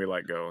random thing we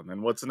let go, and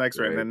then what's the next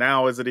right. and then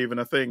now is it even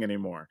a thing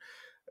anymore?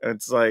 And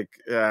it's like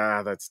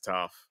that's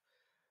tough.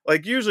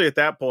 Like usually at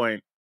that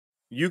point,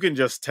 you can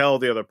just tell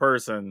the other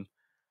person,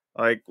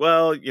 like,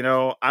 well,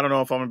 I don't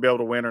know if I'm gonna be able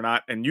to win or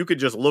not, and you could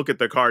just look at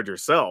the card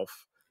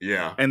yourself,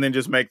 and then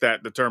just make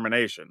that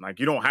determination. Like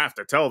you don't have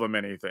to tell them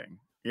anything.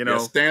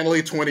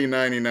 Stanley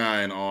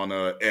 2099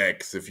 on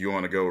X, if you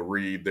want to go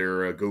read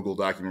their Google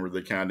document where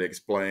they kind of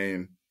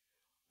explain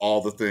all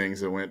the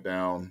things that went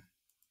down.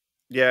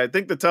 Yeah, I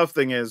think the tough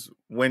thing is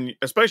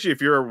especially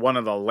if you're one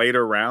of the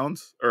later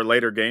rounds or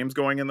later games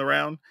going in the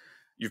round,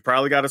 you've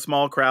probably got a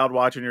small crowd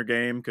watching your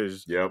game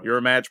because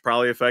your match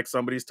probably affects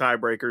somebody's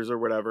tiebreakers or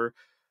whatever.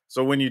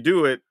 So when you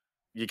do it,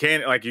 you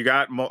can't, like,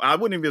 I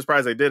wouldn't even be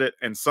surprised they did it,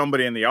 and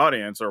somebody in the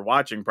audience or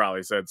watching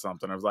probably said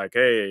something. I was like,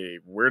 hey,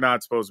 we're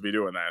not supposed to be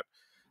doing that.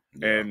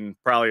 And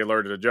probably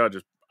alerted the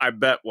judges. I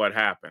bet what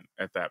happened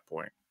at that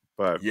point.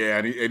 But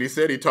and he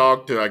said he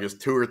talked to, I guess,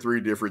 2 or 3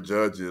 different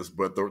judges,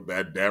 but the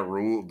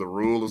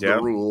rule is the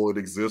rule. It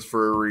exists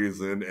for a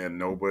reason,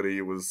 and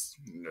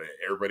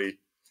everybody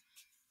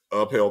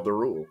upheld the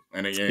rule.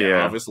 And again,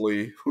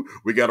 obviously,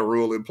 we got a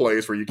rule in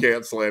place where you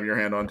can't slam your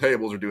hand on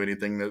tables or do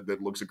anything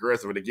that looks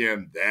aggressive. And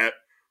again, that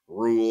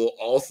rule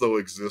also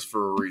exists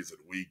for a reason.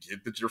 We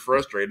get that you're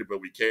frustrated, but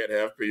we can't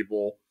have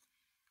people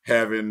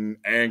having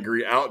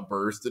angry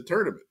outbursts at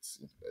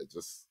tournaments. It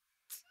just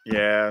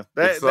it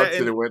sucks that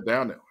it went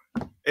down that way.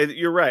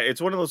 You're right.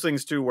 It's one of those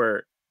things too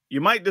where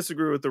you might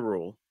disagree with the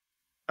rule.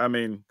 I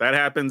mean, that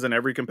happens in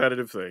every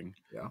competitive thing.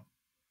 Yeah.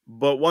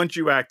 But once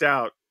you act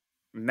out,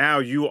 now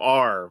you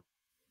are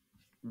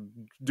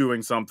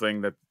doing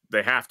something that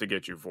they have to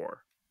get you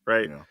for,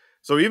 right? Yeah.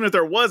 So even if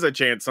there was a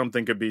chance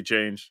something could be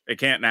changed, it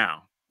can't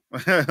now.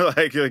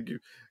 like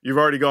you've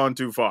already gone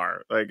too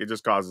far. Like it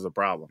just causes a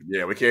problem.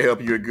 Yeah, we can't help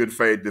you in good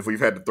faith if we've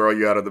had to throw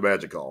you out of the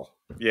Magic Hall.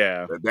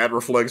 Yeah, that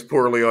reflects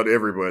poorly on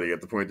everybody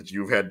at the point that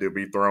you've had to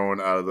be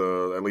thrown out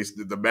of at least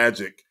the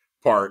Magic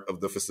part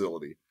of the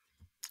facility.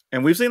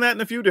 And we've seen that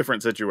in a few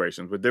different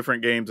situations with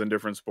different games and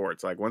different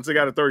sports. Like once they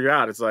got to throw you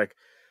out, it's like,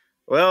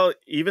 well,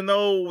 even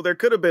though there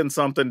could have been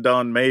something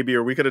done maybe,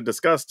 or we could have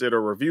discussed it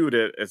or reviewed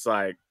it, it's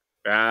like,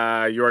 you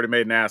already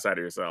made an ass out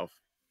of yourself.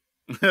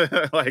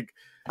 Like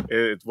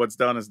what's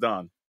done is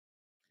done.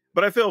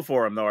 But I feel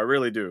for him though. I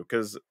really do.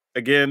 Because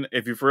again,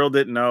 if you for real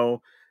didn't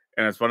know,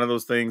 and it's one of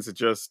those things that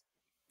just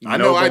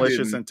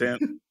malicious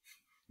intent.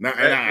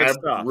 I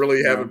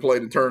really haven't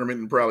played a tournament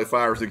in probably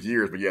 5 or 6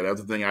 years, but yeah, that's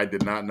the thing. I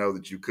did not know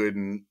that you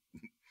couldn't.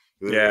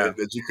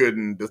 That you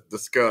couldn't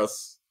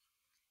discuss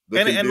the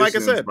conditions and like I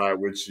said, by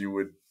which you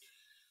would.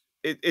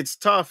 It's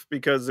tough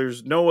because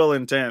there's no ill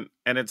intent,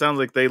 and it sounds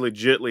like they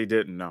legitly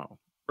didn't know,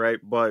 right?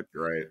 But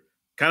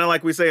kind of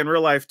like we say in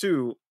real life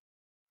too,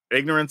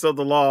 ignorance of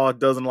the law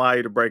doesn't allow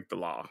you to break the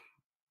law.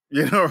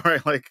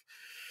 Right? Like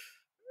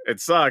it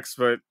sucks,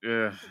 but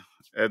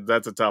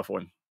that's a tough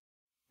one.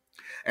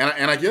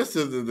 And I guess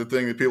the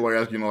thing that people are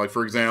asking, like,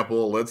 for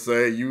example, let's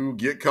say you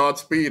get caught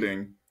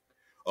speeding,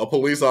 a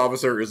police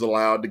officer is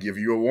allowed to give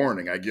you a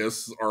warning. I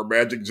guess our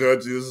Magic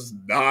judges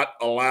not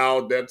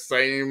allowed that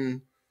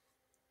same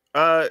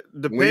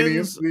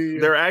depends.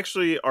 There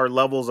actually are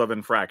levels of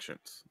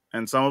infractions.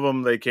 And some of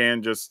them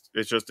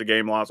it's just a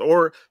game loss.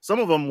 Or some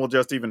of them will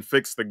just even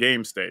fix the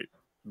game state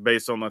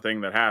based on the thing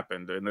that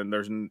happened. And then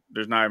there's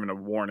not even a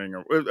warning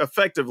or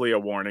effectively a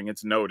warning.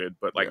 It's noted,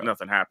 but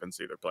nothing happens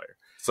to either player.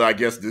 So I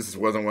guess this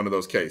wasn't one of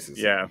those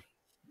cases. Yeah,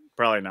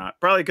 probably not.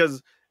 Probably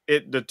because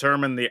it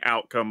determined the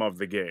outcome of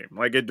the game.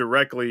 Like it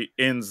directly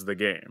ends the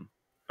game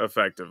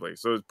effectively.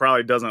 So it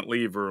probably doesn't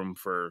leave room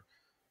for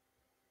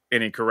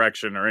any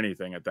correction or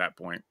anything at that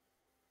point.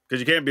 Because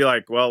you can't be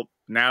like, well,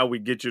 now we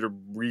get you to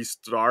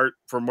restart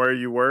from where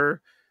you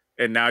were,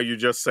 and now you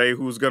just say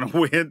who's going to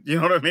win. You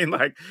know what I mean?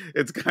 Like,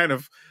 it's kind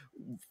of,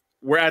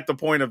 we're at the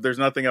point of there's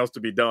nothing else to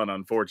be done,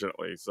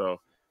 unfortunately. So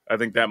I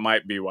think that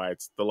might be why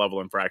it's the level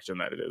of infraction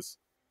that it is.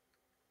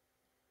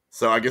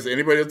 So I guess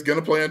anybody that's going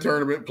to play a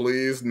tournament,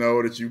 please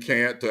know that you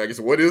can't, I guess,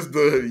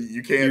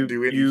 you can't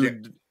do it.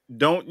 You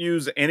don't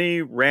use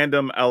any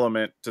random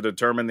element to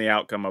determine the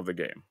outcome of the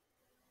game,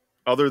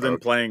 other than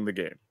playing the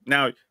game.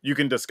 Now, you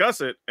can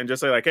discuss it and just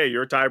say, like, hey,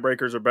 your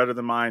tiebreakers are better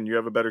than mine. You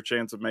have a better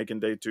chance of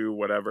making day 2,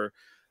 whatever.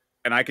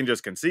 And I can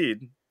just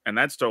concede, and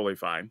that's totally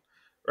fine,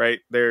 right?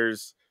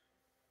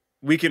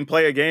 We can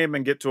play a game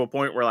and get to a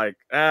point where, like,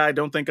 I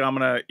don't think I'm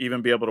going to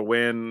even be able to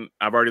win.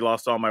 I've already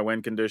lost all my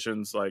win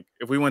conditions. Like,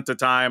 if we went to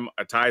time,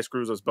 a tie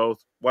screws us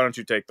both. Why don't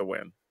you take the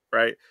win,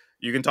 right?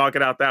 You can talk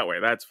it out that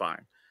way. That's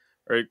fine,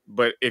 right?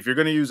 But if you're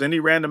going to use any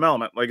random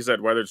element, like I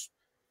said, whether it's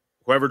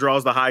whoever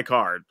draws the high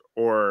card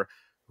or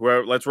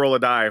whoever, let's roll a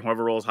die, and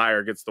whoever rolls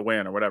higher gets the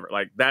win or whatever,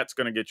 like, that's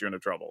going to get you into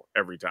trouble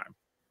every time.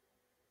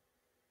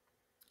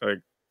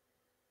 Like,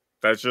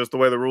 that's just the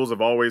way the rules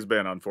have always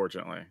been,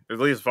 unfortunately. At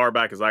least as far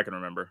back as I can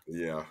remember.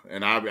 Yeah,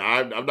 and I'm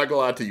not going to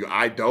lie to you.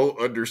 I don't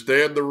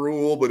understand the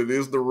rule, but it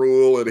is the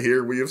rule, and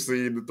here we have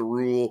seen that the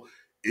rule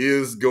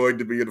is going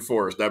to be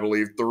enforced. I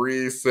believe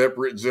 3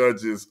 separate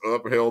judges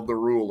upheld the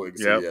ruling.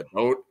 So yeah,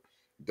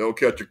 don't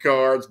cut your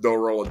cards, don't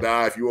roll a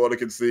die. If you want to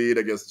concede,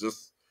 I guess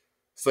just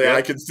say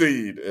I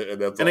concede,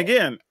 and that's all. And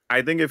again,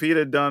 I think if he'd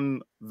have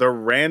done the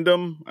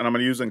random, and I'm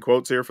going to use in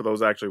quotes here for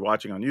those actually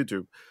watching on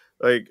YouTube,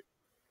 like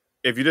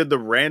if you did the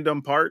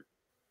random part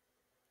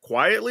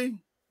quietly,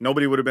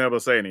 nobody would have been able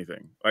to say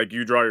anything. Like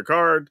you draw your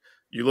card,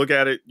 you look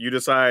at it, you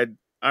decide,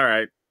 all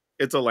right,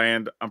 it's a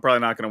land. I'm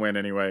probably not going to win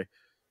anyway.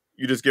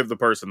 You just give the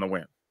person the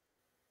win.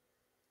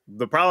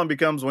 The problem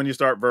becomes when you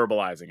start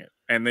verbalizing it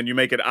and then you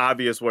make it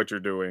obvious what you're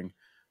doing.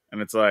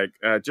 And it's like,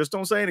 just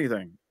don't say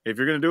anything. If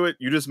you're going to do it,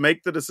 you just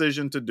make the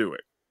decision to do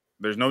it.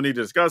 There's no need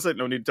to discuss it.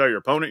 No need to tell your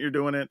opponent you're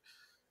doing it.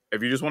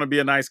 If you just want to be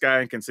a nice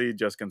guy and concede,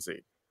 just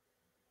concede.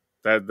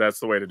 That's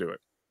the way to do it.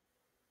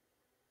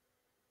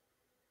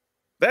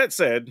 That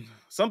said,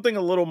 something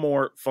a little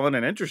more fun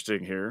and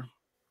interesting here.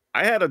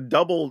 I had a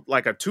double,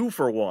 like a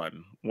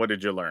 2-for-1. What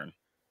did you learn?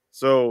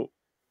 So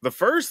the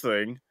first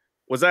thing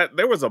was that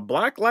there was a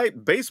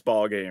blacklight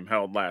baseball game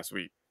held last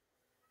week,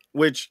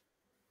 which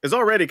is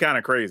already kind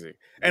of crazy.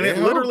 And it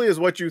literally is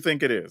what you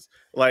think it is.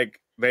 Like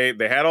they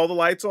had all the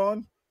lights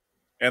on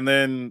and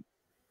then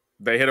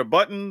they hit a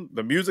button,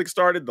 the music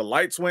started, the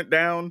lights went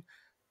down,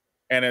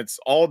 and it's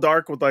all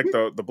dark with like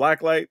the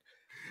black light.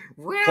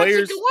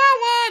 Players,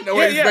 no,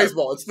 it's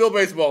baseball. It's still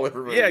baseball.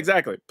 Everybody. Yeah,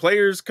 exactly.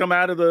 Players come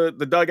out of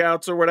the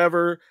dugouts or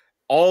whatever.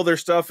 All their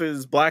stuff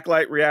is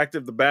blacklight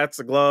reactive, the bats,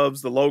 the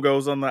gloves, the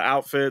logos on the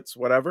outfits,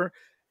 whatever.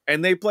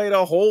 And they played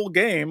a whole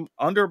game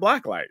under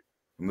blacklight.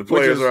 And the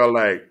players are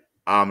like,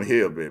 I'm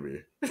here,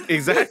 baby.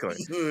 Exactly.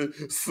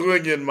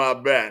 Swinging my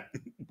bat.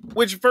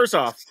 Which, first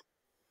off,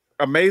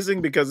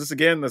 amazing because this,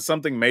 again, is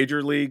something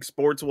major league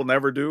sports will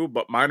never do,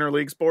 but minor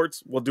league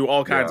sports will do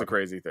all kinds of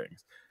crazy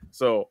things.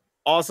 So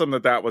awesome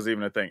that was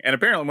even a thing. And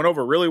apparently went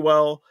over really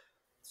well,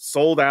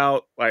 sold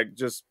out, like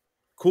just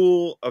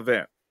cool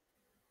event.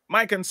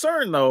 My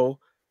concern, though,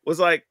 was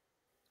like,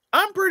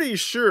 I'm pretty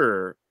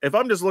sure if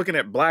I'm just looking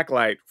at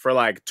blacklight for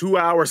like 2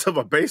 hours of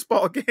a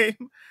baseball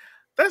game,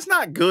 that's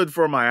not good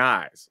for my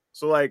eyes.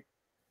 So like,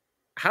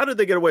 how did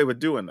they get away with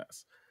doing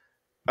this?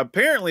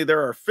 Apparently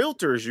there are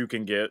filters you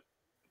can get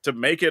to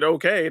make it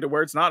okay to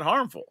where it's not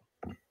harmful.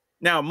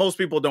 Now, most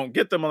people don't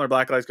get them on their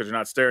blacklights because you're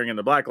not staring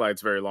into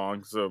blacklights very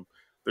long. So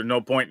there's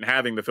no point in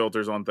having the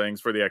filters on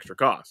things for the extra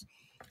cost.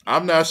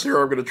 I'm not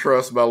sure I'm going to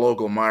trust my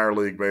local minor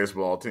league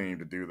baseball team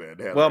to do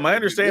that. Well, my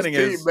understanding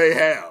is they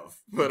have,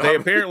 but they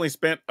apparently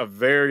spent a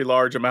very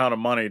large amount of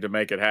money to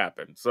make it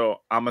happen. So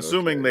I'm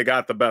assuming they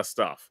got the best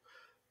stuff.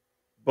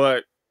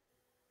 But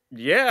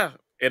yeah,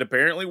 it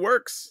apparently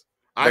works.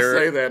 I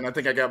say that, and I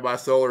think I got my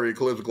solar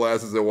eclipse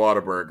glasses at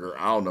Whataburger.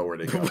 I don't know where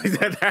they got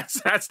them.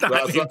 That's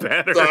not any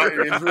better.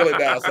 It's really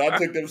not. So I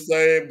took them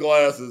same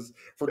glasses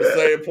from the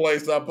same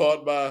place I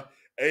bought my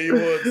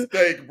A1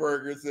 steak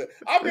burgers.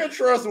 I'm going to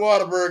trust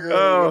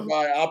Whataburger with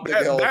my optic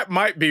health. That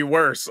might be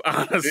worse,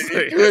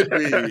 honestly. It could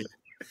be.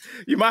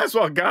 You might as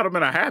well got them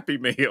in a Happy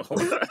Meal.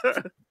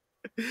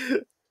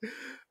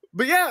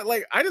 But yeah,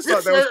 like I just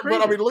thought that was crazy.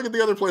 But I mean, look at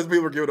the other places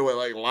people are giving away,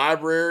 like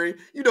library.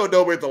 You know,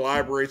 nobody at the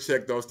library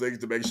check those things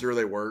to make sure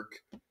they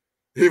work.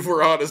 If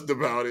we're honest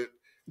about it.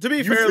 To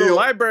be fair, the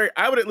library,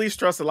 I would at least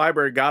trust the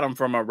library got them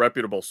from a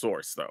reputable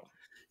source, though.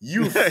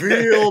 You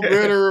feel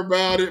better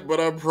about it, but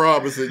I'm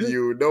promising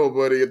you,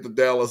 nobody at the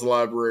Dallas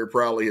library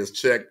probably has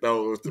checked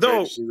those to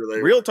make sure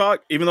they real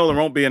talk, even though there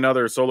won't be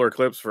another solar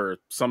eclipse for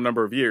some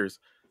number of years,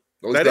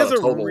 that is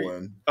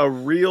a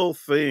real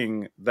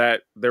thing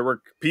that there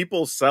were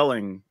people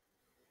selling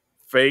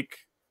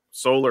fake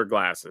solar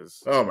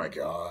glasses. Oh my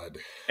God.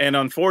 And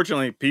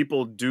unfortunately,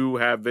 people do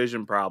have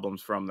vision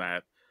problems from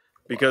that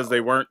because they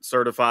weren't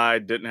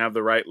certified, didn't have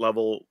the right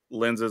level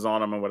lenses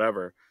on them and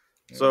whatever.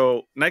 Yeah.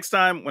 So next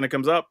time when it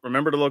comes up,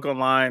 remember to look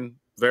online,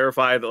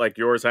 verify that like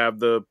yours have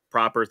the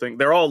proper thing.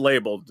 They're all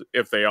labeled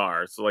if they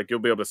are. So like you'll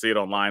be able to see it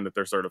online that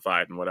they're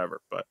certified and whatever.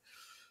 But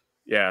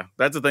yeah,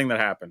 that's a thing that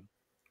happened.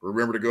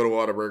 Remember to go to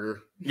Whataburger.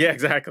 Yeah,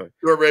 exactly.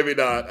 Or maybe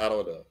not. I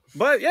don't know.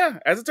 But yeah,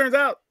 as it turns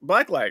out,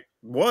 blacklight.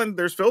 1,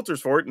 there's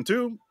filters for it. And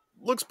 2,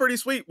 looks pretty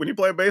sweet when you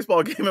play a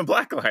baseball game in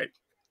blacklight.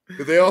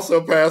 Did they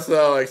also pass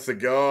out like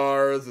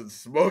cigars and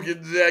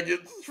smoking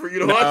jackets for you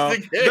to watch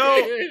the game?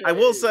 No, I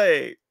will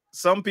say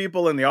some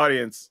people in the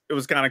audience, it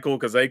was kind of cool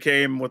because they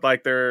came with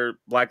like their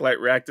blacklight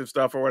reactive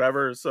stuff or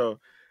whatever.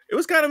 So it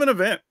was kind of an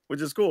event,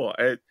 which is cool.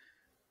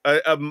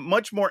 A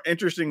much more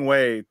interesting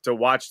way to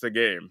watch the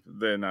game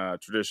than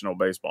traditional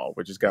baseball,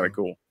 which is kind of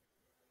cool.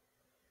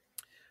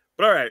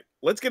 But all right,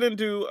 let's get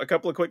into a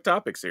couple of quick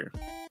topics here.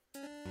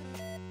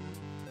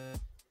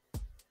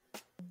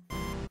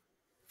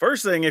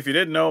 First thing, if you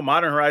didn't know,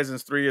 Modern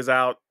Horizons 3 is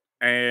out,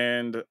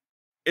 and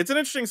it's an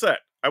interesting set.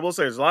 I will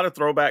say there's a lot of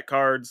throwback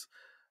cards.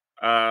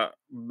 I've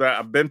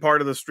been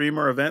part of the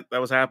streamer event that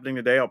was happening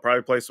today. I'll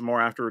probably play some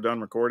more after we're done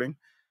recording.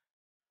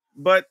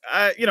 But,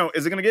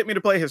 is it going to get me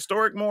to play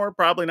Historic more?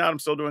 Probably not. I'm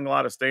still doing a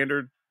lot of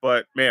Standard.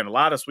 But, man, a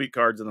lot of sweet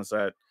cards in the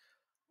set.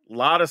 A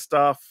lot of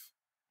stuff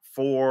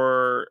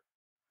for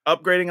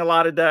upgrading a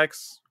lot of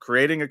decks,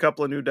 creating a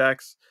couple of new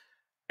decks.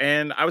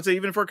 And I would say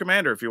even for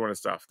Commander, if you want to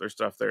stuff, there's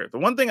stuff there. The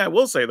one thing I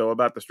will say, though,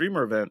 about the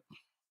streamer event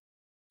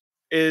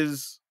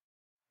is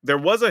there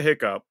was a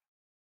hiccup,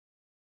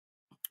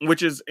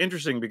 which is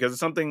interesting because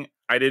it's something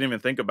I didn't even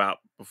think about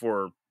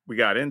before we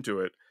got into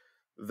it,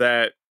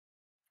 that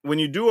when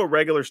you do a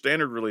regular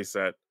standard release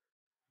set,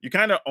 you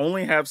kind of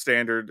only have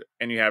standard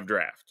and you have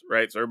draft,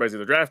 right? So everybody's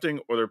either drafting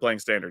or they're playing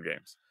standard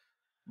games.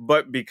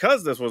 But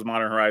because this was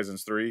Modern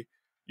Horizons 3,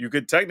 you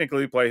could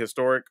technically play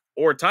historic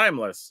or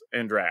timeless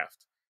in draft.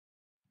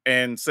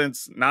 And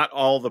since not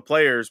all the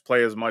players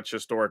play as much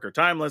historic or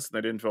timeless, and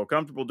they didn't feel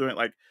comfortable doing it,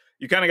 like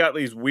you kind of got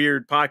these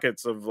weird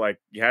pockets of like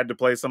you had to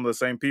play some of the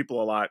same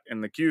people a lot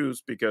in the queues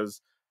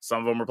because some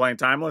of them were playing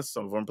timeless,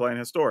 some of them were playing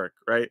historic,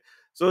 right?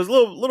 So it was a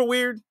little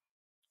weird,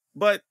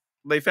 but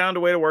they found a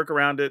way to work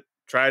around it.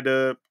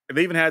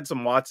 They even had some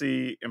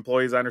WotC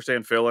employees, I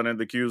understand, filling in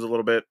the queues a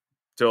little bit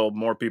till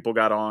more people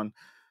got on.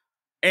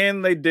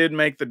 And they did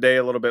make the day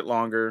a little bit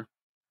longer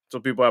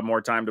so people have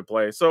more time to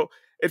play. So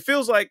it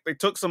feels like they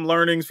took some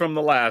learnings from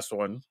the last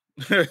one,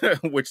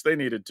 which they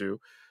needed to.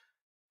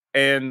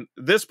 And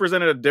this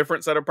presented a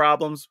different set of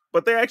problems,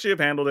 but they actually have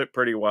handled it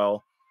pretty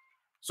well.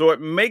 So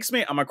it makes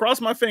me, I'm going to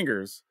cross my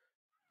fingers,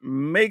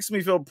 makes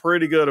me feel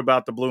pretty good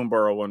about the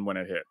Bloomborough one when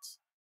it hits.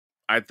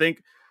 I don't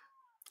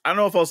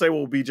know if I'll say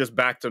we'll be just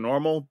back to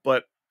normal,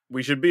 but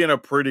we should be in a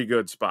pretty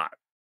good spot.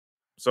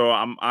 So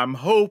I'm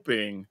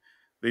hoping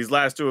these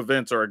last two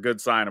events are a good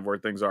sign of where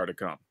things are to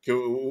come.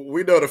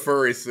 We know the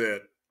furry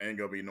set ain't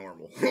gonna be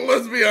normal.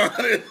 Let's be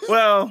honest.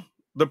 Well,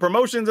 the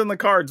promotions and the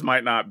cards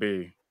might not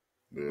be.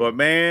 Yeah. But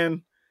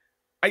man,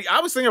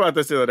 I was thinking about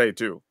this the other day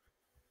too.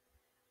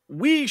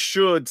 We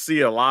should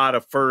see a lot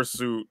of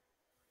fursuit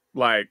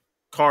like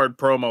card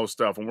promo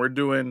stuff when we're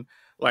doing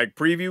like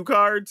preview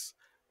cards.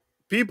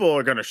 People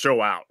are gonna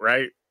show out,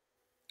 right?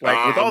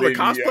 Like with all the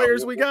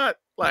cosplayers we got.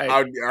 Like,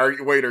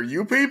 are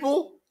you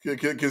people?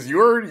 Because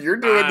you're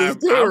doing this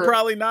too. I'm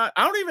probably not.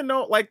 I don't even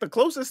know. Like the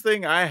closest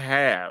thing I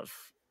have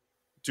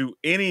to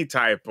any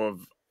type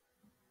of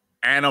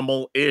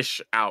animal-ish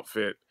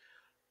outfit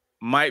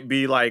might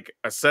be like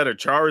a set of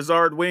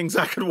Charizard wings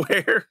I could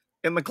wear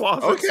in the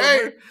closet.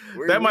 Okay,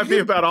 that might be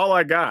about all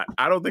I got.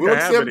 I don't think I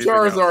have anything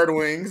Charizard else.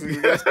 Wings.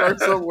 You gotta start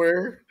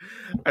somewhere.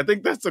 I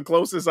think that's the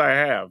closest I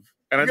have,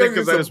 and I think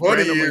because I just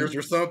bunny ears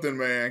or something,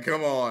 man.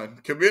 Come on,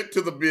 commit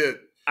to the bit.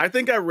 I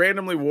think I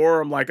randomly wore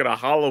them like at a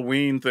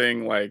Halloween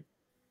thing, like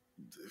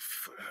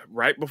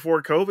right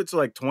before COVID, so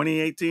like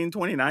 2018,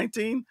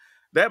 2019.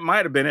 That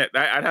might have been it.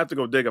 I'd have to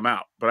go dig them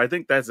out, but I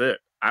think that's it.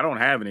 I don't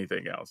have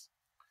anything else.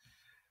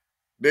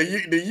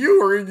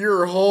 You were in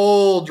your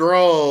whole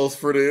draws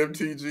for the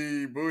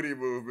MTG booty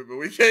movement, but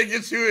we can't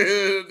get you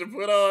in to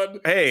put on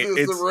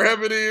some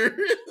rabbit ears.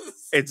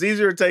 It's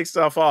easier to take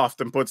stuff off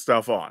than put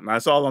stuff on.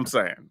 That's all I'm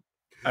saying.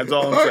 That's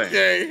all I'm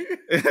saying.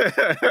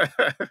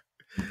 Okay.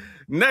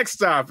 Next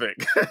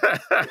topic.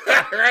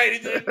 Right,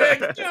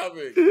 next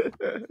topic.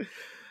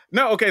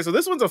 No, okay, so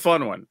this one's a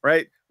fun one,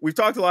 right? We've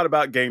talked a lot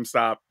about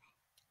GameStop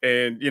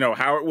and,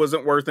 how it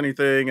wasn't worth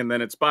anything, and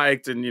then it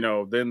spiked, and,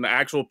 then the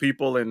actual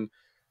people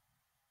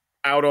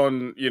out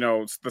on,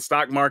 the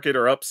stock market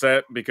are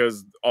upset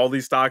because all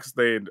these stocks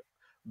they'd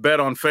bet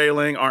on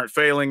failing aren't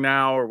failing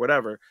now or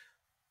whatever.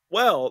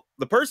 Well,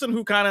 the person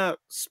who kind of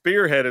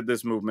spearheaded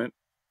this movement,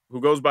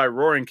 who goes by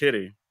Roaring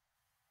Kitty,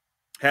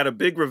 had a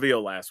big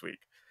reveal last week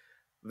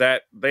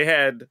that they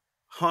had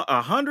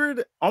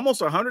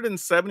almost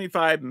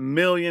 $175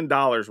 million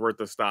worth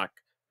of stock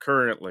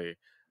currently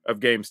of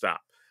GameStop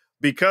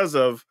because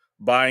of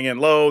buying in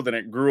low, then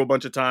it grew a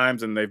bunch of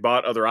times, and they've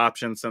bought other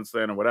options since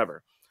then or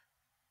whatever.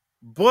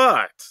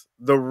 But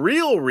the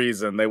real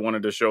reason they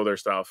wanted to show their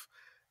stuff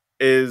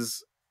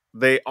is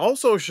they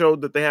also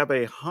showed that they have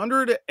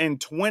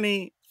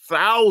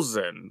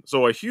 120,000,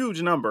 so a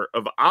huge number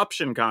of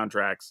option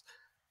contracts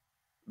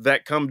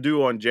that come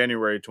due on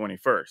January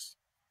 21st.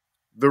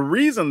 The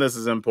reason this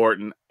is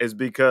important is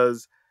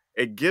because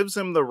it gives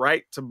him the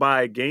right to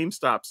buy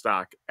GameStop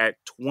stock at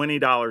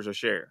 $20 a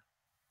share.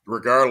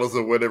 Regardless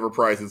of whatever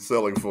price it's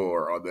selling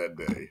for on that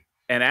day.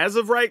 And as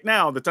of right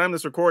now, the time of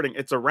this recording,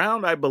 it's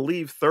around, I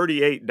believe,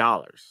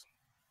 $38.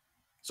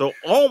 So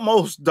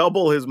almost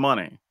double his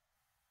money,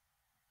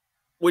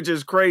 which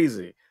is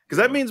crazy. Because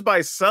that means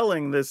by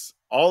selling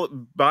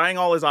buying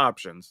all his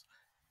options,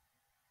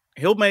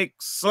 he'll make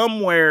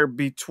somewhere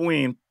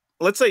between,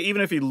 let's say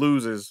even if he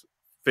loses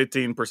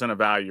 15% of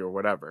value or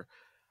whatever,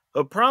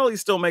 he'll probably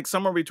still make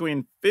somewhere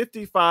between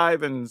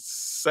 $55 and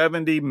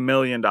 $70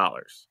 million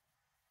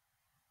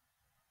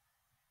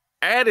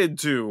added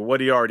to what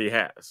he already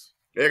has.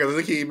 Yeah, because I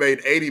think he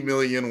made $80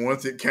 million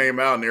once it came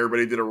out and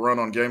everybody did a run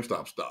on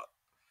GameStop stock.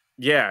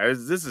 Yeah,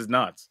 this is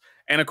nuts.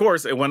 And of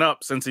course, it went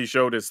up since he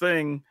showed his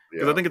thing.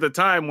 Because I think at the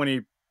time when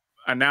he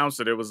announced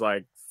it, it was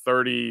like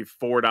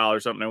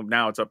 $34 something.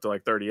 Now it's up to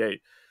like $38.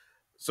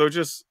 So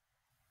just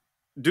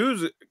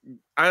dude's,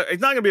 he's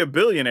not gonna be a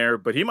billionaire,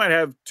 but he might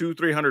have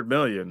 $200-300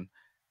 million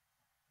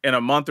in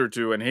a month or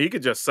two, and he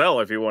could just sell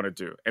if he wanted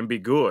to and be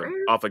good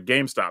off of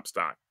GameStop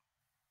stock.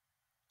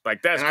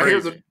 Like that's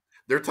crazy.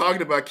 they're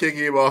talking about kicking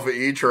him off of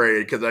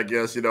E-Trade because I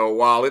guess,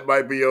 while it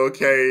might be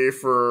okay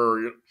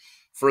for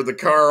the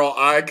Carl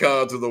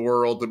icons of the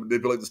world to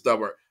manipulate the stock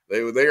market,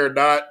 they are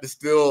not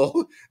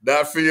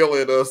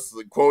feeling us,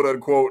 quote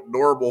unquote,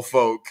 normal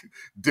folk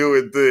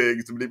doing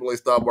things to manipulate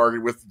stock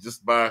market with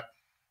just by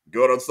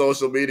going on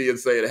social media and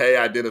saying, hey,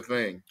 I did a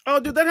thing.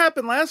 Oh, dude, that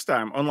happened last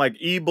time on like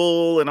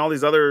eBull and all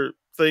these other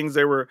things.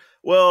 They were,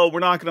 well, we're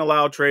not going to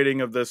allow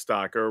trading of this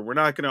stock, or we're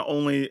not going to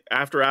only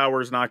after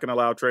hours, not going to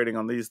allow trading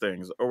on these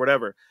things or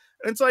whatever.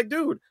 And it's like,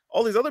 dude,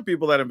 all these other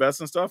people that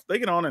invest in stuff, they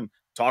get on and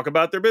talk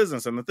about their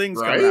business and the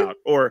things coming out,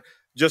 or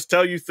just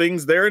tell you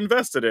things they're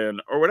invested in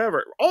or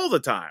whatever all the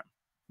time.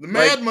 The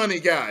Mad Money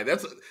guy.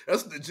 That's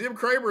Jim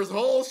Cramer's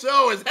whole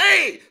show is,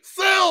 hey,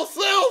 sell.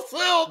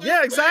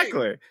 Yeah,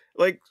 exactly.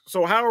 Like,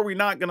 so how are we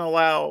not going to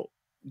allow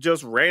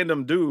just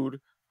random dude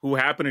who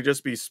happen to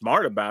just be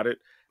smart about it?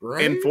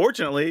 Right? And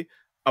fortunately,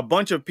 a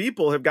bunch of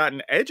people have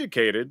gotten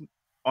educated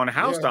on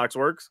how stocks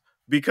works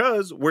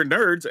because we're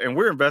nerds and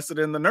we're invested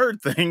in the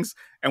nerd things.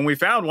 And we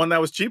found one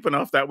that was cheap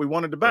enough that we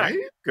wanted to back.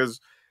 Because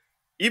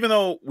even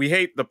though we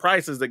hate the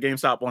prices that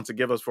GameStop wants to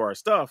give us for our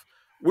stuff,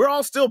 we're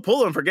all still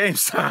pulling for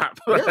GameStop.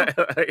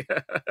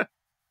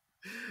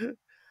 Yeah.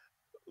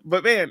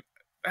 But man,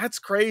 that's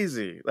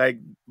crazy. Like,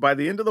 by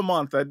the end of the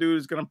month, that dude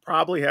is going to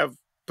probably have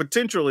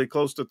potentially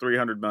close to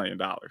 $300 million.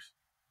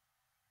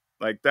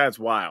 Like, that's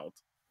wild.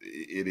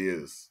 It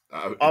is.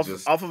 Off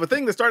of a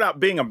thing that started out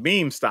being a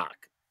meme stock.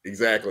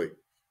 Exactly.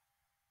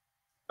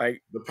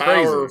 Like, the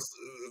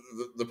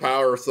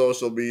power of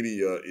social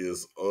media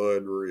is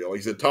unreal.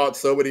 Like, it taught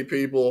so many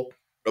people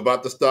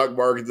about the stock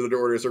market under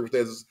ordinary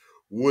circumstances,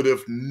 would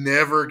have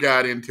never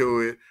got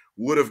into it,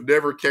 would have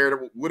never cared,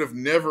 would have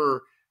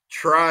never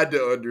tried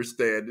to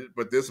understand it,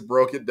 but this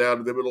broke it down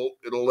to them at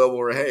a level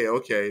where, hey,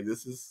 okay,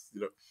 this is,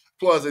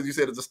 plus, as you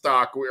said, it's a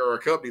stock or a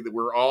company that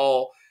we're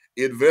all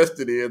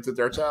invested in since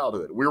our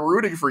childhood. We're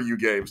rooting for you,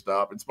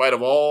 GameStop, in spite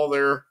of all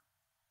their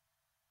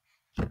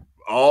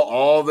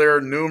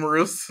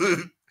numerous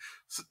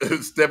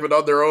stepping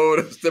on their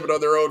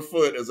own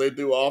foot, as they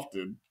do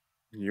often.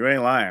 You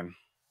ain't lying.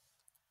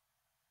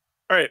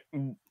 All right,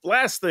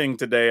 last thing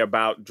today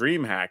about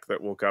Dreamhack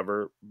that we'll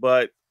cover,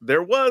 but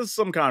there was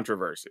some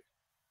controversy.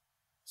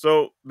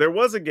 So there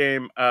was a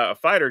game, a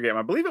fighter game.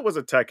 I believe it was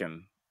a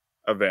Tekken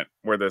event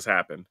where this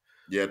happened.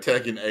 Yeah,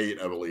 Tekken 8,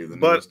 I believe.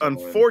 But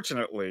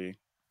unfortunately,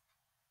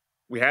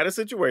 we had a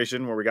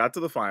situation where we got to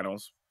the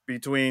finals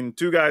between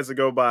two guys that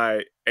go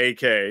by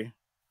AK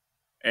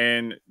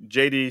and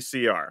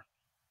JDCR.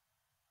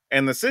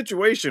 And the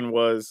situation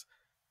was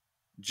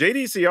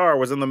JDCR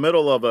was in the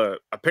middle of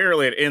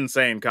apparently an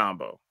insane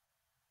combo.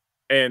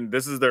 And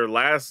this is their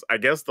last, I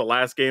guess the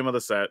last game of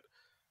the set.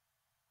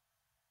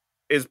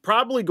 Is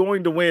probably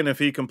going to win if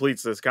he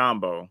completes this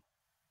combo.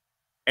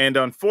 And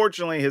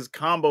unfortunately, his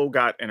combo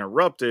got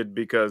interrupted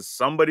because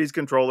somebody's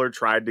controller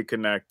tried to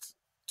connect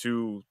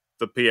to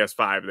the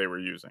PS5 they were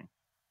using.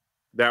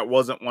 That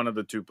wasn't one of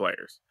the two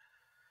players.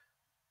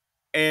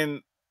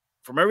 And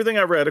from everything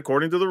I've read,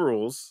 according to the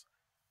rules,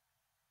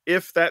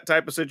 if that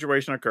type of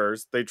situation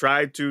occurs, they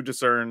try to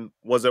discern,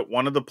 was it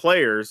one of the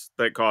players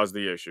that caused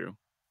the issue?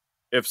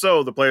 If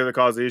so, the player that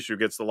caused the issue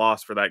gets the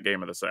loss for that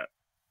game of the set.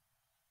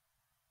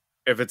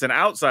 If it's an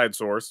outside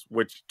source,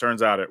 which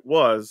turns out it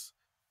was,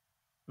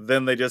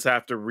 then they just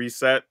have to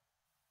reset.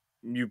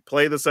 You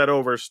play the set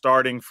over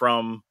starting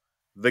from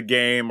the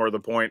game or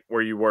the point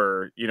where you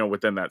were,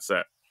 within that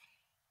set.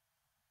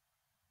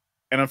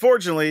 And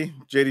unfortunately,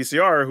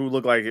 JDCR, who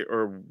looked like it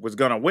or was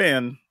going to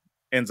win,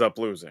 ends up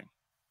losing.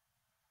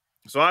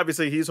 So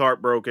obviously he's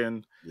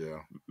heartbroken. Yeah.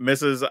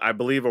 Misses, I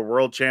believe, a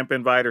world champ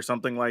invite or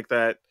something like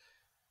that.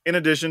 In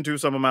addition to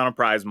some amount of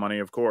prize money,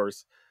 of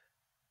course.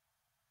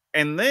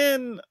 And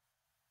then,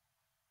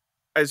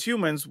 as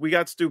humans, we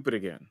got stupid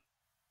again.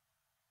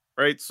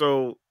 Right?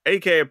 So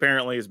AK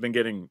apparently has been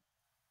getting,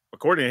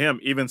 according to him,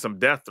 even some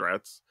death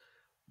threats.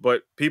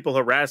 But people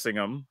harassing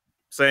him,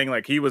 saying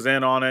like he was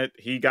in on it.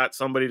 He got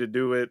somebody to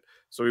do it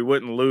so he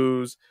wouldn't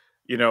lose.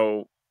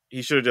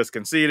 He should have just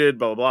conceded,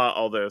 blah, blah, blah,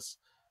 all this.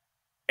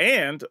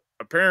 And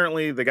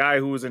apparently the guy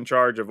who was in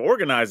charge of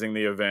organizing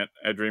the event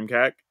at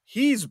Dreamhack,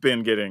 he's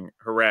been getting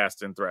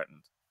harassed and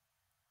threatened.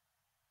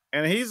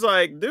 And he's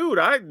like, dude,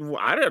 I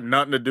have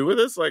nothing to do with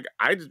this. Like,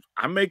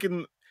 I'm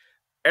making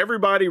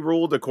everybody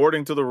ruled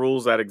according to the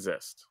rules that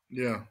exist.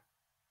 Yeah.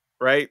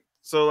 Right?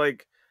 So,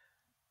 like,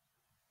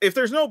 if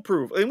there's no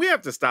proof, and we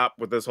have to stop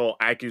with this whole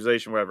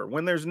accusation, whatever.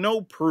 When there's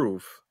no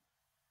proof,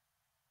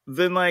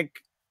 then,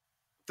 like,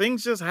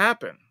 things just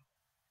happen.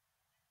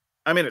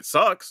 I mean, it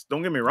sucks.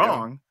 Don't get me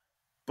wrong. Yeah.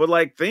 But,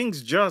 like,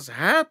 things just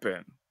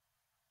happen.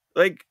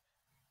 Like,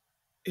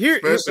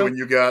 especially when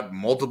you got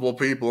multiple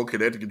people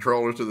connected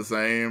controllers to the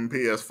same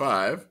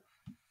PS5.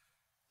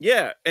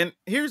 Yeah, and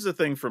here's the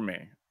thing for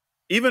me.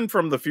 Even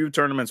from the few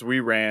tournaments we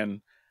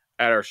ran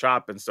at our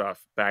shop and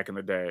stuff back in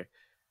the day,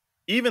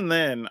 even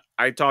then,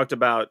 I talked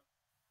about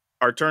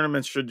our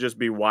tournaments should just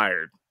be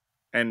wired.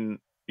 And,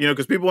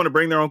 because people want to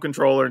bring their own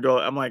controller and go,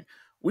 I'm like,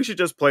 we should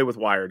just play with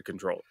wired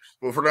controllers.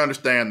 Well, for to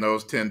understand,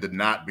 those tend to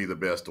not be the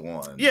best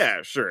ones.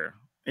 Yeah, sure.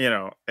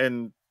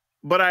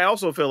 But I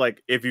also feel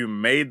like if you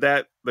made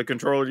that the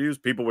controller to use,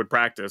 people would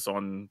practice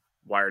on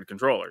wired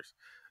controllers,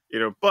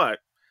 but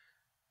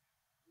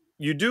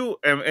you do.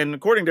 And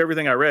according to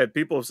everything I read,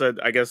 people have said,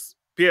 I guess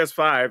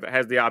PS5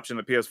 has the option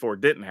that PS4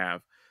 didn't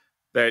have,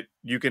 that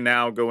you can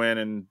now go in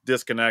and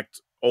disconnect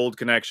old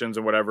connections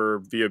or whatever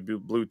via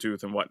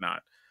Bluetooth and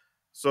whatnot.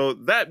 So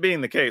that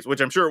being the case,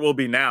 which I'm sure it will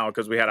be now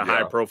because we had a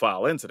high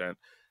profile incident,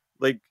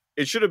 like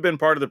it should have been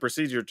part of the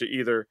procedure to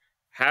either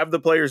have the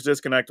players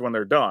disconnect when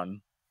they're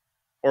done,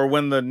 or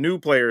when the new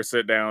players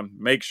sit down,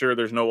 make sure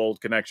there's no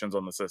old connections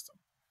on the system.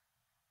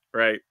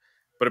 Right.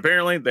 But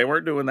apparently they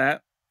weren't doing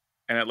that,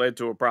 and it led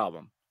to a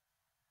problem.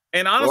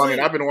 And honestly,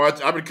 I've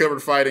been covering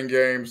fighting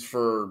games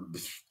for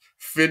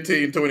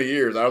 15, 20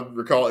 years. I don't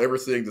recall ever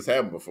seeing this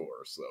happen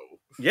before. So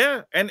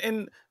yeah.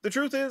 And the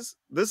truth is,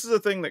 this is a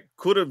thing that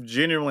could have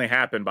genuinely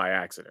happened by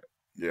accident.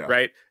 Yeah.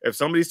 Right. If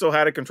somebody still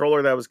had a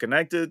controller that was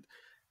connected,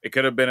 it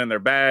could have been in their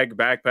bag,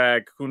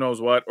 backpack, who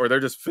knows what, or they're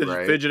just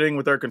fidgeting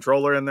with their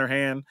controller in their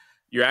hand.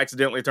 You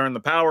accidentally turn the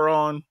power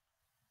on.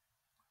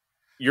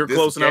 You're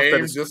close enough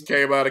that it just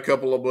came out a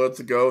couple of months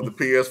ago. The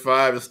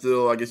PS5 is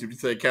still, I guess you could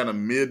say, kind of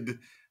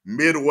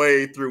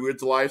midway through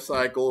its life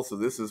cycle. So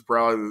this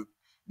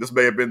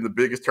may have been the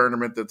biggest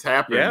tournament that's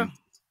happened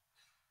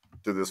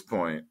to this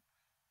point.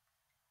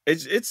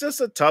 It's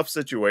just a tough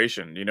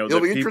situation, It'll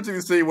be interesting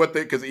to see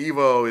because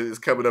EVO is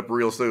coming up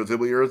real soon. So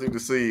it'll be interesting to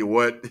see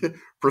what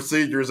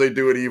procedures they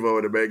do at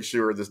EVO to make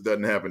sure this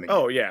doesn't happen again.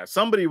 Oh yeah,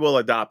 somebody will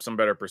adopt some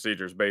better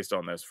procedures based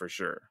on this for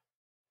sure.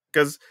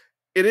 Because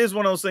it is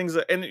one of those things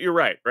and you're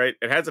right?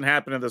 It hasn't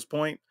happened at this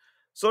point,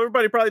 so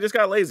everybody probably just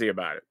got lazy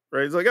about it,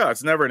 right? It's like, oh,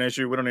 it's never an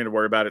issue. We don't need to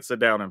worry about it. Sit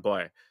down and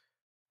play.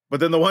 But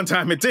then the one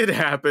time it did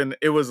happen,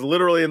 it was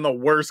literally in the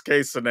worst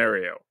case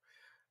scenario.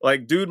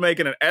 Like, dude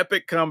making an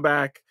epic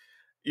comeback.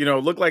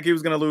 Looked like he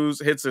was going to lose,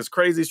 hits this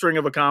crazy string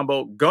of a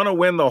combo, gonna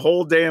win the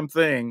whole damn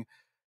thing,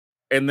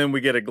 and then we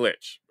get a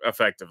glitch,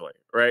 effectively,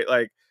 right?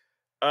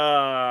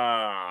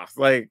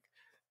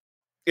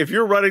 If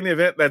you're running the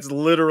event, that's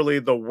literally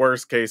the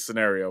worst case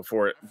scenario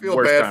for it. I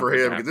feel bad for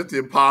him because it's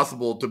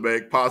impossible to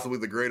make possibly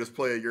the greatest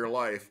play of your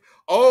life.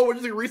 Oh, we're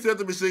just going to reset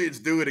the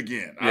machines, do it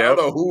again. Yep. I don't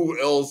know who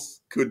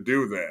else could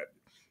do that.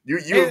 You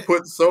have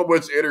put so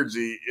much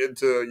energy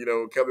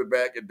into, coming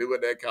back and doing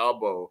that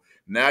combo.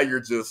 Now you're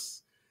just...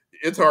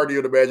 It's hard to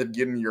even imagine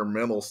getting your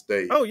mental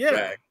state. Oh, yeah.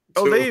 Back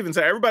they even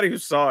say, everybody who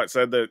saw it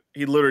said that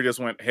he literally just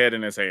went head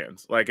in his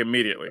hands, like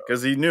immediately,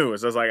 because he knew.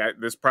 It's just like,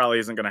 this probably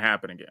isn't going to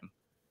happen again.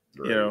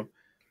 Right.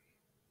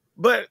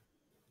 But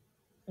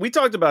we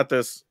talked about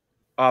this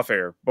off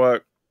air,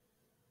 but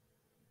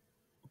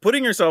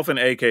putting yourself in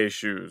AK's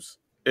shoes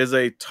is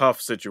a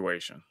tough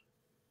situation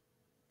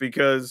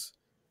because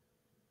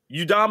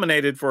you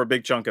dominated for a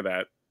big chunk of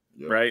that,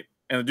 right?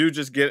 And the dude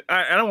just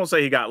I don't want to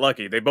say he got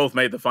lucky. They both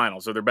made the final,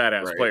 so they're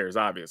badass players,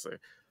 obviously.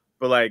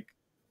 But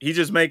he's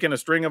just making a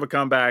string of a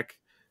comeback.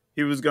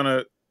 He was going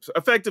to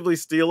effectively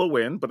steal a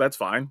win, but that's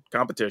fine.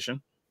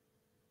 Competition.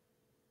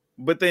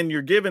 But then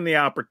you're given the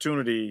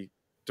opportunity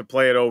to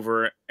play it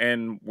over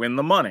and win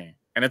the money.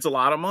 And it's a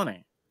lot of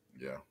money.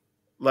 Yeah.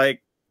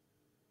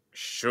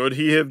 Should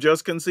he have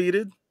just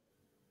conceded?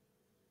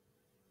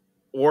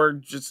 Or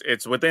just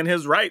it's within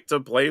his right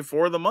to play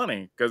for the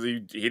money because he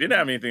didn't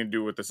have anything to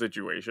do with the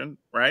situation,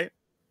 right?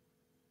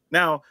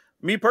 Now,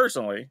 me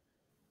personally,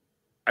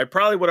 I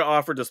probably would have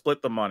offered to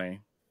split the money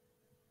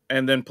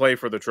and then play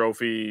for the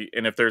trophy,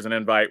 and if there's an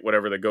invite,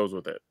 whatever that goes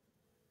with it.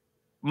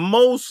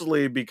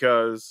 Mostly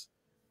because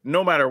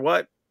no matter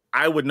what,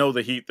 I would know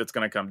the heat that's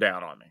going to come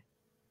down on me.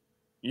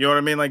 You know what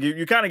I mean?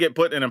 You kind of get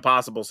put in an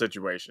impossible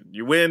situation.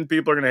 You win,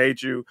 people are going to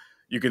hate you.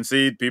 You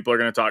concede, people are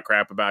going to talk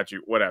crap about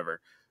you, whatever.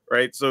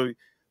 Right. So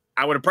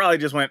I would have probably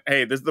just went,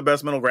 hey, this is the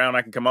best middle ground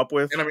I can come up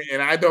with.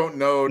 And I don't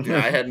know.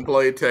 I hadn't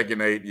played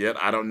Tekken 8 yet.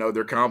 I don't know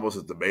their combo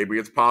system. Maybe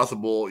it's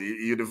possible,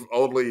 even if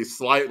only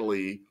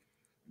slightly,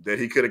 that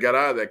he could have got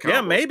out of that combo.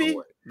 Yeah, maybe.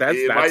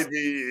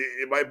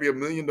 It might be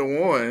 1,000,000 to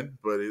 1,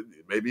 but it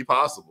may be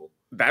possible.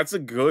 That's a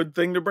good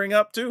thing to bring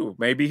up, too.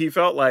 Maybe he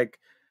felt like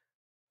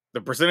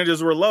the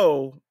percentages were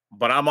low,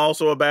 but I'm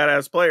also a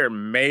badass player.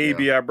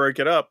 Maybe I break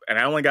it up, and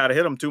I only got to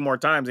hit him 2 more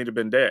times. He'd have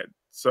been dead.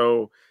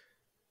 So...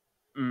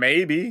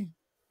 maybe,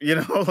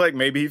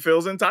 maybe he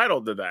feels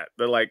entitled to that.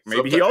 They're like,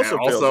 maybe he also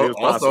feels he was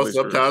possibly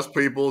sometimes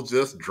people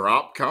just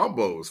drop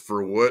combos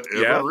for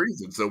whatever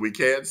reason. So we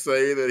can't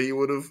say that he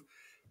would have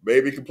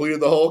maybe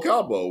completed the whole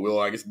combo. We'll,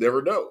 I guess,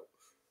 never know.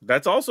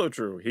 That's also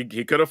true.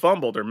 He could have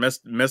fumbled or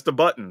missed a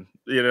button,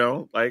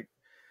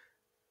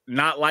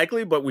 not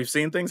likely, but we've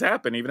seen things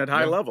happen even at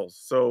high levels.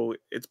 So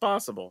it's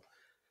possible.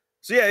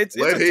 So yeah, it's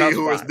let he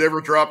who has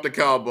never dropped a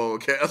combo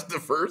cast the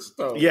first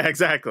stone. Yeah,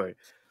 exactly.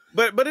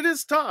 But it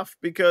is tough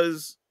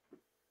because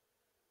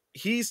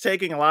he's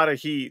taking a lot of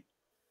heat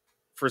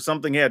for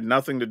something he had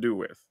nothing to do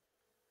with.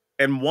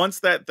 And once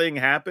that thing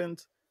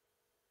happened,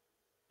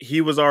 he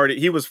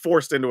was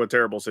forced into a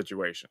terrible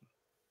situation.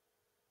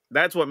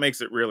 That's what makes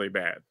it really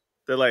bad.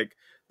 They're like,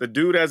 the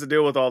dude has to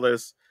deal with all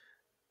this.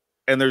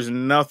 and there's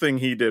nothing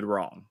he did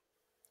wrong.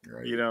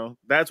 Right. You know,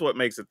 that's what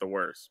makes it the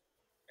worst.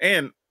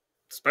 And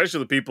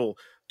especially the people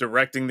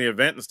directing the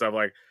event and stuff,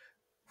 like,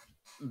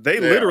 they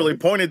literally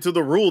pointed to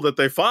the rule that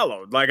they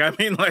followed. Like, I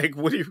mean, like,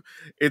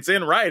 it's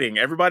in writing.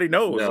 Everybody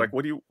knows. Like,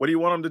 what do you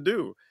want them to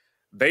do?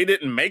 They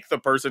didn't make the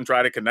person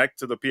try to connect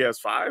to the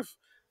PS5.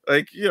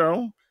 Like, you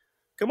know,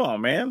 come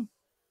on, man.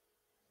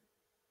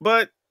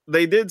 But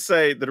they did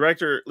say, the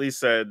director at least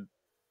said,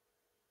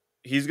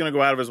 he's going to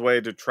go out of his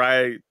way to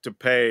try to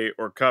pay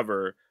or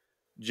cover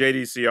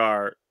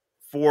JDCR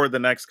for the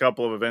next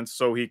couple of events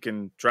so he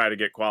can try to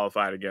get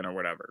qualified again or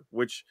whatever,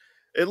 which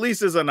at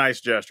least is a nice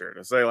gesture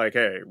to say, like,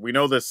 hey, we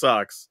know this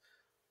sucks,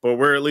 but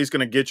we're at least going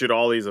to get you to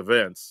all these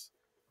events.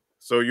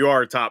 So you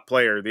are a top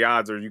player. The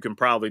odds are you can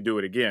probably do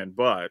it again,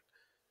 but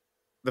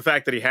the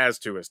fact that he has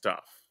to is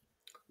tough.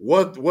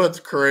 What's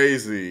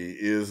crazy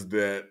is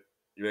that,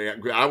 you know,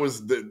 I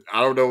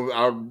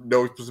don't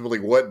know specifically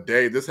what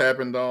day this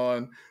happened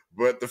on,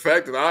 but the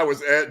fact that I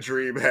was at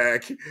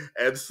Dreamhack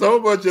and so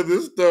much of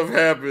this stuff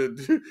happened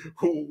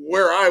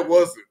where I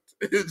wasn't.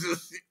 It's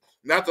just,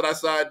 not that I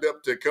signed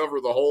up to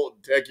cover the whole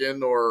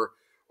Tekken or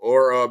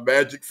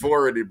Magic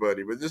for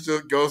anybody, but this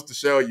just goes to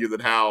show you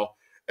that how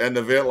an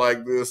event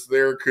like this,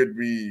 there's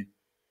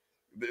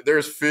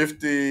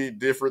 50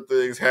 different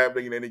things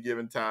happening at any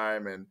given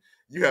time, and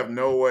you have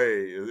no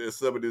way, as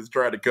somebody that's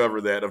trying to cover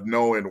that, of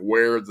knowing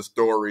where the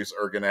stories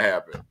are going to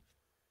happen.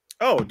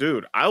 Oh,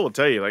 dude, I will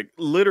tell you, like,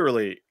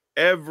 literally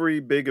every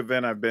big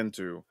event I've been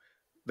to,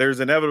 there's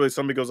inevitably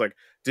somebody goes like,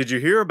 did you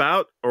hear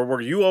about, or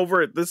were you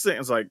over at this thing?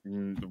 It's like,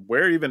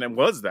 where even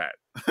was that?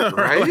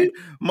 Right? Like,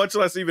 much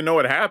less even know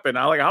it happened.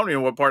 I don't even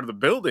know what part of the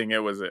building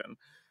it was in.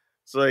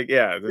 So, like,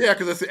 yeah.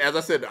 Because as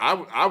I said,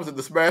 I was in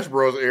the Smash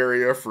Bros.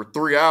 Area for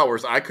 3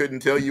 hours. I couldn't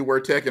tell you where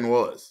Tekken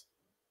was.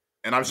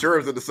 And I'm sure it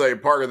was in the same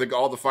part. I think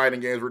all the fighting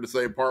games were in the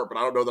same part, but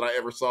I don't know that I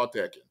ever saw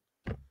Tekken.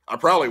 I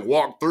probably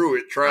walked through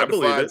it trying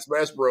to find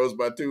Smash Bros.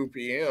 By 2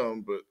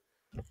 p.m., but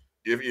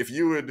if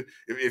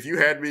you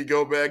had me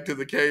go back to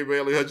the K.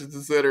 Bailey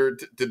Hutchinson Center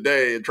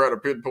today and try to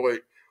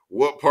pinpoint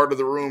what part of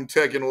the room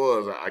Tekken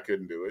was, I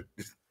couldn't do it.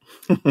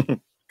 Because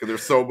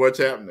there's so much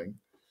happening.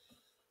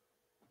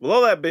 Well,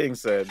 all that being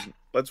said,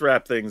 let's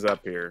wrap things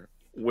up here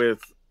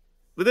with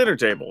the dinner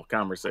table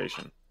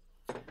conversation.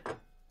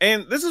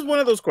 And this is one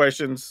of those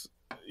questions,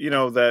 you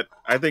know, that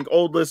I think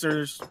old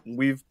listeners,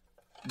 we've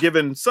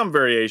given some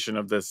variation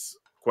of this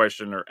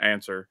question or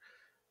answer.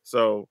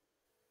 So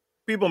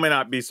people may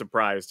not be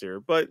surprised here,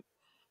 but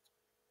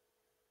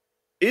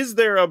is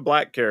there a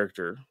black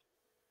character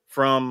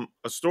from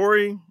a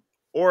story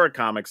or a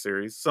comic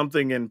series,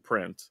 something in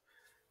print,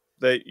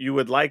 that you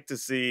would like to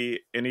see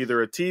in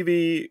either a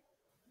TV,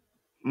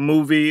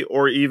 movie,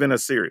 or even a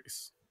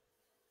series?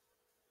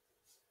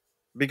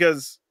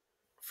 Because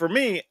for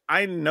me,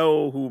 I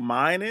know who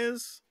mine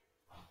is,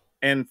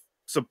 and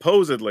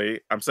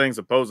supposedly, I'm saying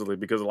supposedly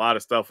because a lot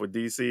of stuff with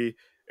DC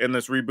in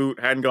this reboot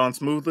hadn't gone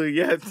smoothly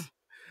yet,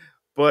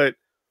 but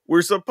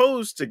we're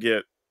supposed to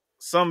get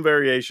some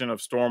variation of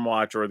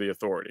Stormwatch or the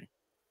Authority,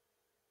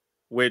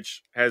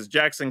 which has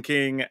Jackson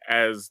King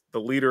as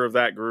the leader of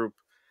that group.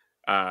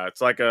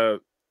 It's like a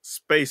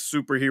space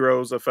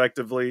superheroes,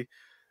 effectively,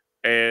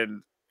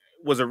 and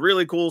was a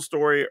really cool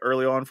story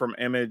early on from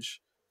Image.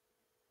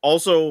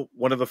 Also,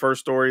 one of the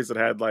first stories that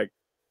had like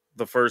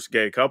the first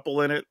gay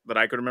couple in it that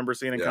I could remember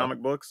seeing in comic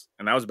books.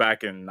 And that was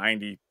back in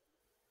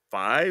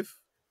 95,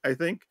 I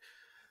think.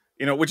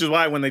 You know, which is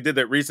why when they did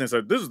that recently,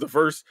 said, this is the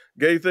first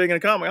gay thing in a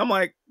comic. I'm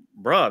like,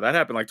 bruh, that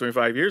happened like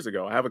 25 years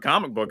ago. I have a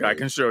comic book I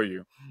can show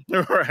you.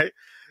 Right?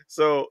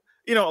 So,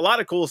 you know, a lot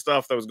of cool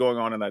stuff that was going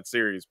on in that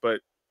series.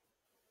 But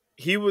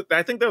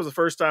I think that was the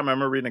first time I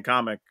remember reading a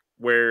comic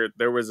where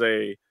there was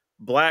a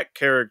black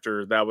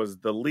character that was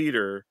the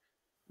leader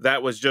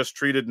that was just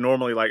treated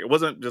normally. Like, it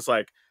wasn't just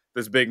like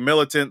this big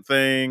militant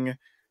thing.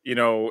 You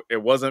know,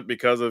 it wasn't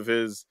because of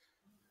his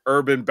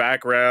urban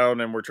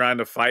background and we're trying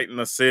to fight in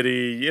the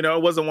city. You know,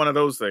 it wasn't one of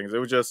those things. It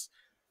was just,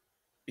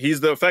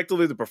 he's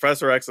effectively the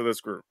Professor X of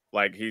this group.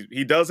 Like,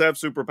 he does have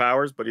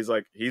superpowers, but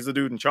he's the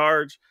dude in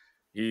charge.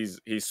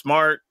 He's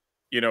smart.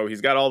 You know,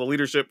 he's got all the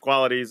leadership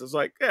qualities. It's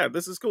like, yeah,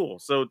 this is cool.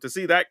 So to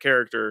see that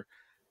character,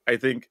 I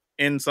think,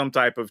 in some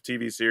type of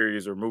TV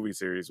series or movie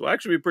series will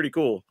actually be pretty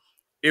cool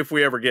if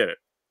we ever get it.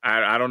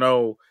 I don't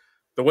know.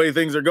 The way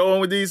things are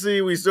going with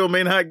DC, we still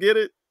may not get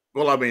it.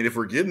 Well, I mean, if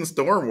we're getting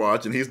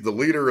Stormwatch and he's the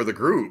leader of the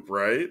group,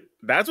 right?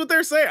 That's what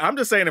they're saying. I'm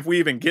just saying if we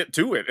even get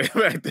to it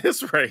at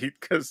this rate,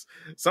 because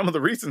some of the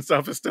recent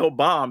stuff is still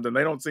bombed and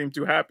they don't seem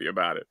too happy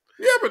about it.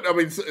 Yeah, but I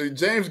mean,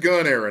 James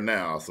Gunn era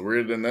now, so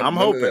we're in that. I'm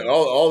hoping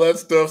all that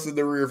stuff's in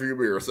the rearview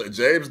mirror. So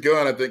James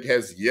Gunn, I think,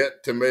 has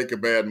yet to make a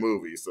bad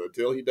movie. So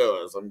until he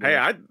does,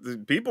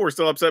 people were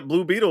still upset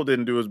Blue Beetle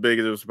didn't do as big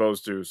as it was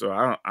supposed to. So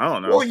I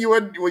don't know. Well, you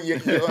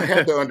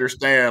have to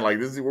understand, like,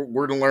 this is,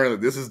 we're to learn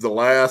that this is the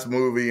last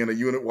movie in a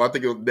unit. Well, I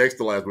think it was next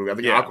to last movie. I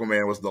think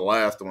Aquaman was the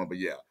last one, but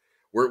yeah.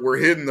 We're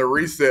hitting the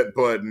reset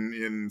button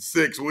in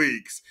 6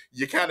 weeks.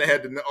 You kind of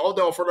had to know,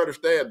 although for to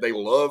understand, they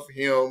love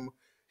him.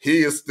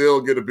 He is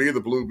still going to be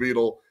the Blue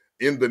Beetle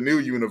in the new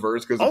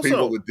universe because the Also,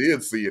 people that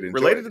did see it enjoyed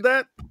related to it.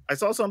 that, I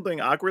saw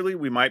something awkwardly.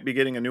 We might be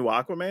getting a new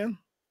Aquaman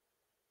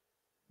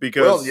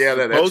because Well, yeah,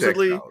 that checks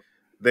supposedly out.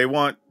 they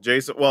want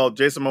Jason. Well,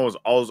 Jason Momoa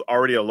was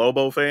already a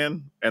Lobo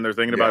fan, and they're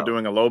thinking about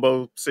doing a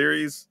Lobo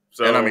series.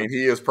 So, and I mean,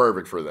 he is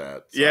perfect for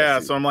that. So yeah,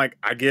 so I'm like,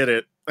 I get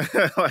it.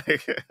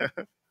 Like,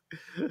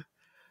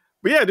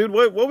 but yeah, dude,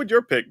 what would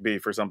your pick be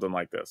for something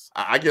like this?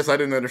 I guess I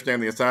didn't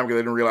understand the assignment because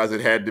I didn't realize it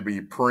had to be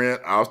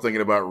print. I was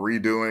thinking about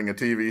redoing a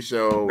TV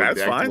show with That's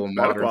the actual fine.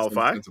 That'll modern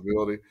qualify.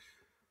 sensibility.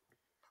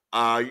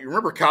 You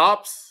remember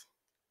Cops?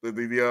 Not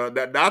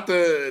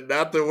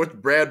the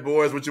what Bad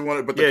Boys, what you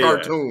wanted, but the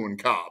cartoon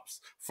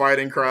Cops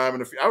fighting crime.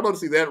 And I would love to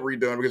see that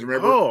redone because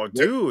remember, oh,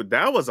 dude,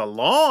 that was a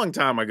long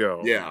time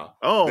ago. Yeah.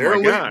 Oh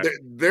my god.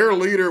 Their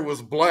leader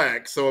was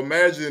black, so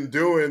imagine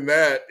doing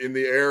that in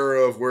the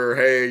era of where,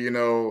 hey, you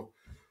know,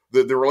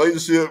 the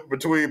relationship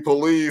between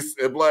police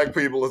and black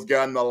people has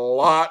gotten a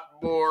lot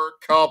more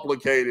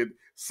complicated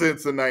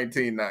since the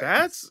 1990s.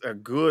 That's a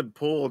good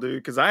pull, dude,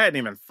 because I hadn't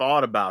even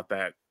thought about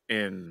that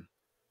in,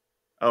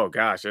 oh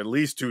gosh, at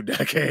least 2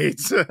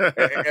 decades.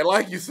 and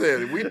like you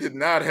said, we did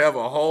not have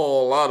a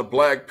whole lot of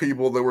black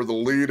people that were the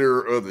leader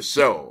of the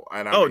show.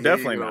 And I mean,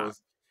 definitely not.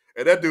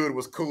 And that dude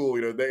was cool,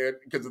 you know,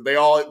 because they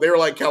were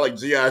like kind of like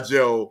G.I.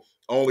 Joe,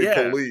 only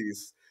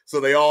police. So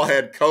they all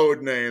had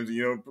code names.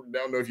 You know, I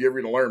don't know if you ever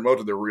even learned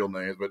most of their real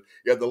names, but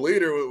yeah, the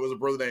leader was a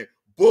brother named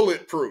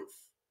Bulletproof.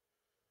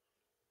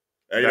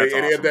 And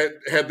he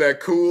had that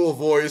cool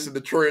voice in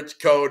the trench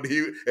coat.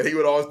 And he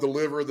would always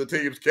deliver the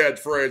team's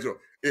catchphrase,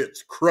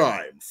 "It's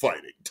crime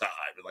fighting time."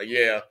 Like,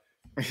 yeah.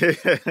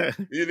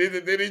 It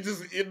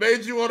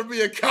made you want to be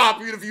a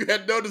cop, even if you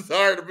had no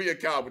desire to be a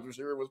cop, which I'm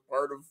sure was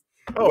part of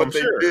what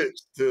they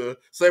pitched. To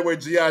same way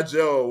G.I.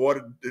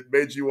 Joe it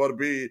made you want to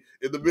be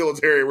in the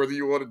military, whether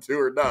you wanted to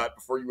or not,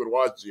 before you would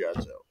watch G.I.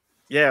 Joe.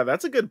 Yeah,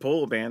 that's a good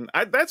pull, man.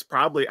 I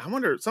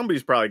wonder,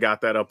 somebody's probably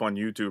got that up on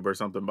YouTube or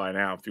something by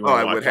now if you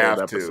want to watch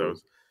old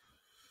episodes.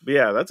 But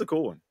yeah, that's a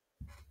cool one.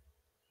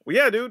 Well,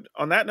 yeah, dude,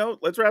 on that note,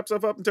 let's wrap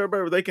stuff up and tell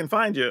everybody where they can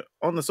find you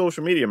on the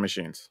social media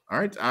machines. All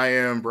right. I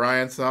am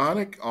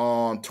Brianpsionic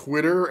on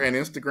Twitter and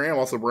Instagram.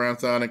 Also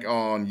Brianpsionic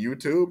on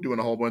YouTube, doing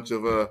a whole bunch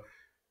of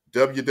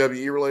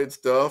WWE-related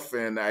stuff.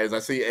 And as I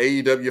see,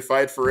 AEW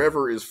Fight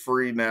Forever is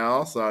free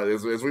now. So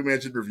as we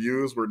mentioned,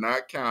 reviews were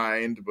not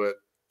kind, but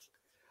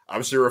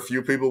I'm sure a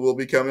few people will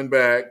be coming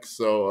back.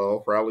 So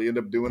I'll probably end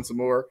up doing some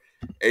more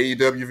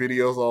AEW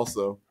videos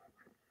also.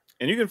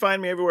 And you can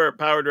find me everywhere at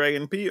Power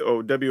Dragon,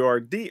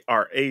 POWRDRAGN.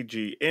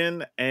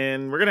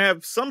 And we're going to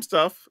have some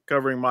stuff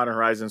covering Modern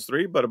Horizons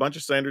 3, but a bunch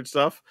of standard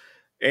stuff.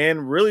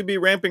 And really be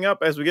ramping up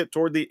as we get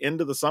toward the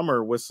end of the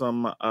summer with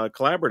some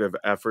collaborative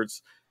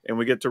efforts. And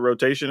we get to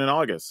rotation in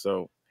August.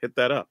 So hit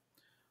that up.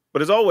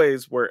 But as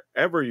always,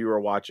 wherever you are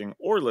watching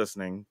or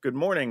listening, good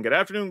morning, good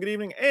afternoon, good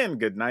evening, and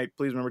good night.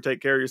 Please remember to take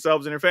care of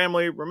yourselves and your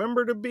family.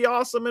 Remember to be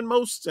awesome. And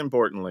most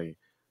importantly,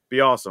 be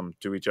awesome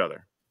to each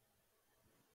other.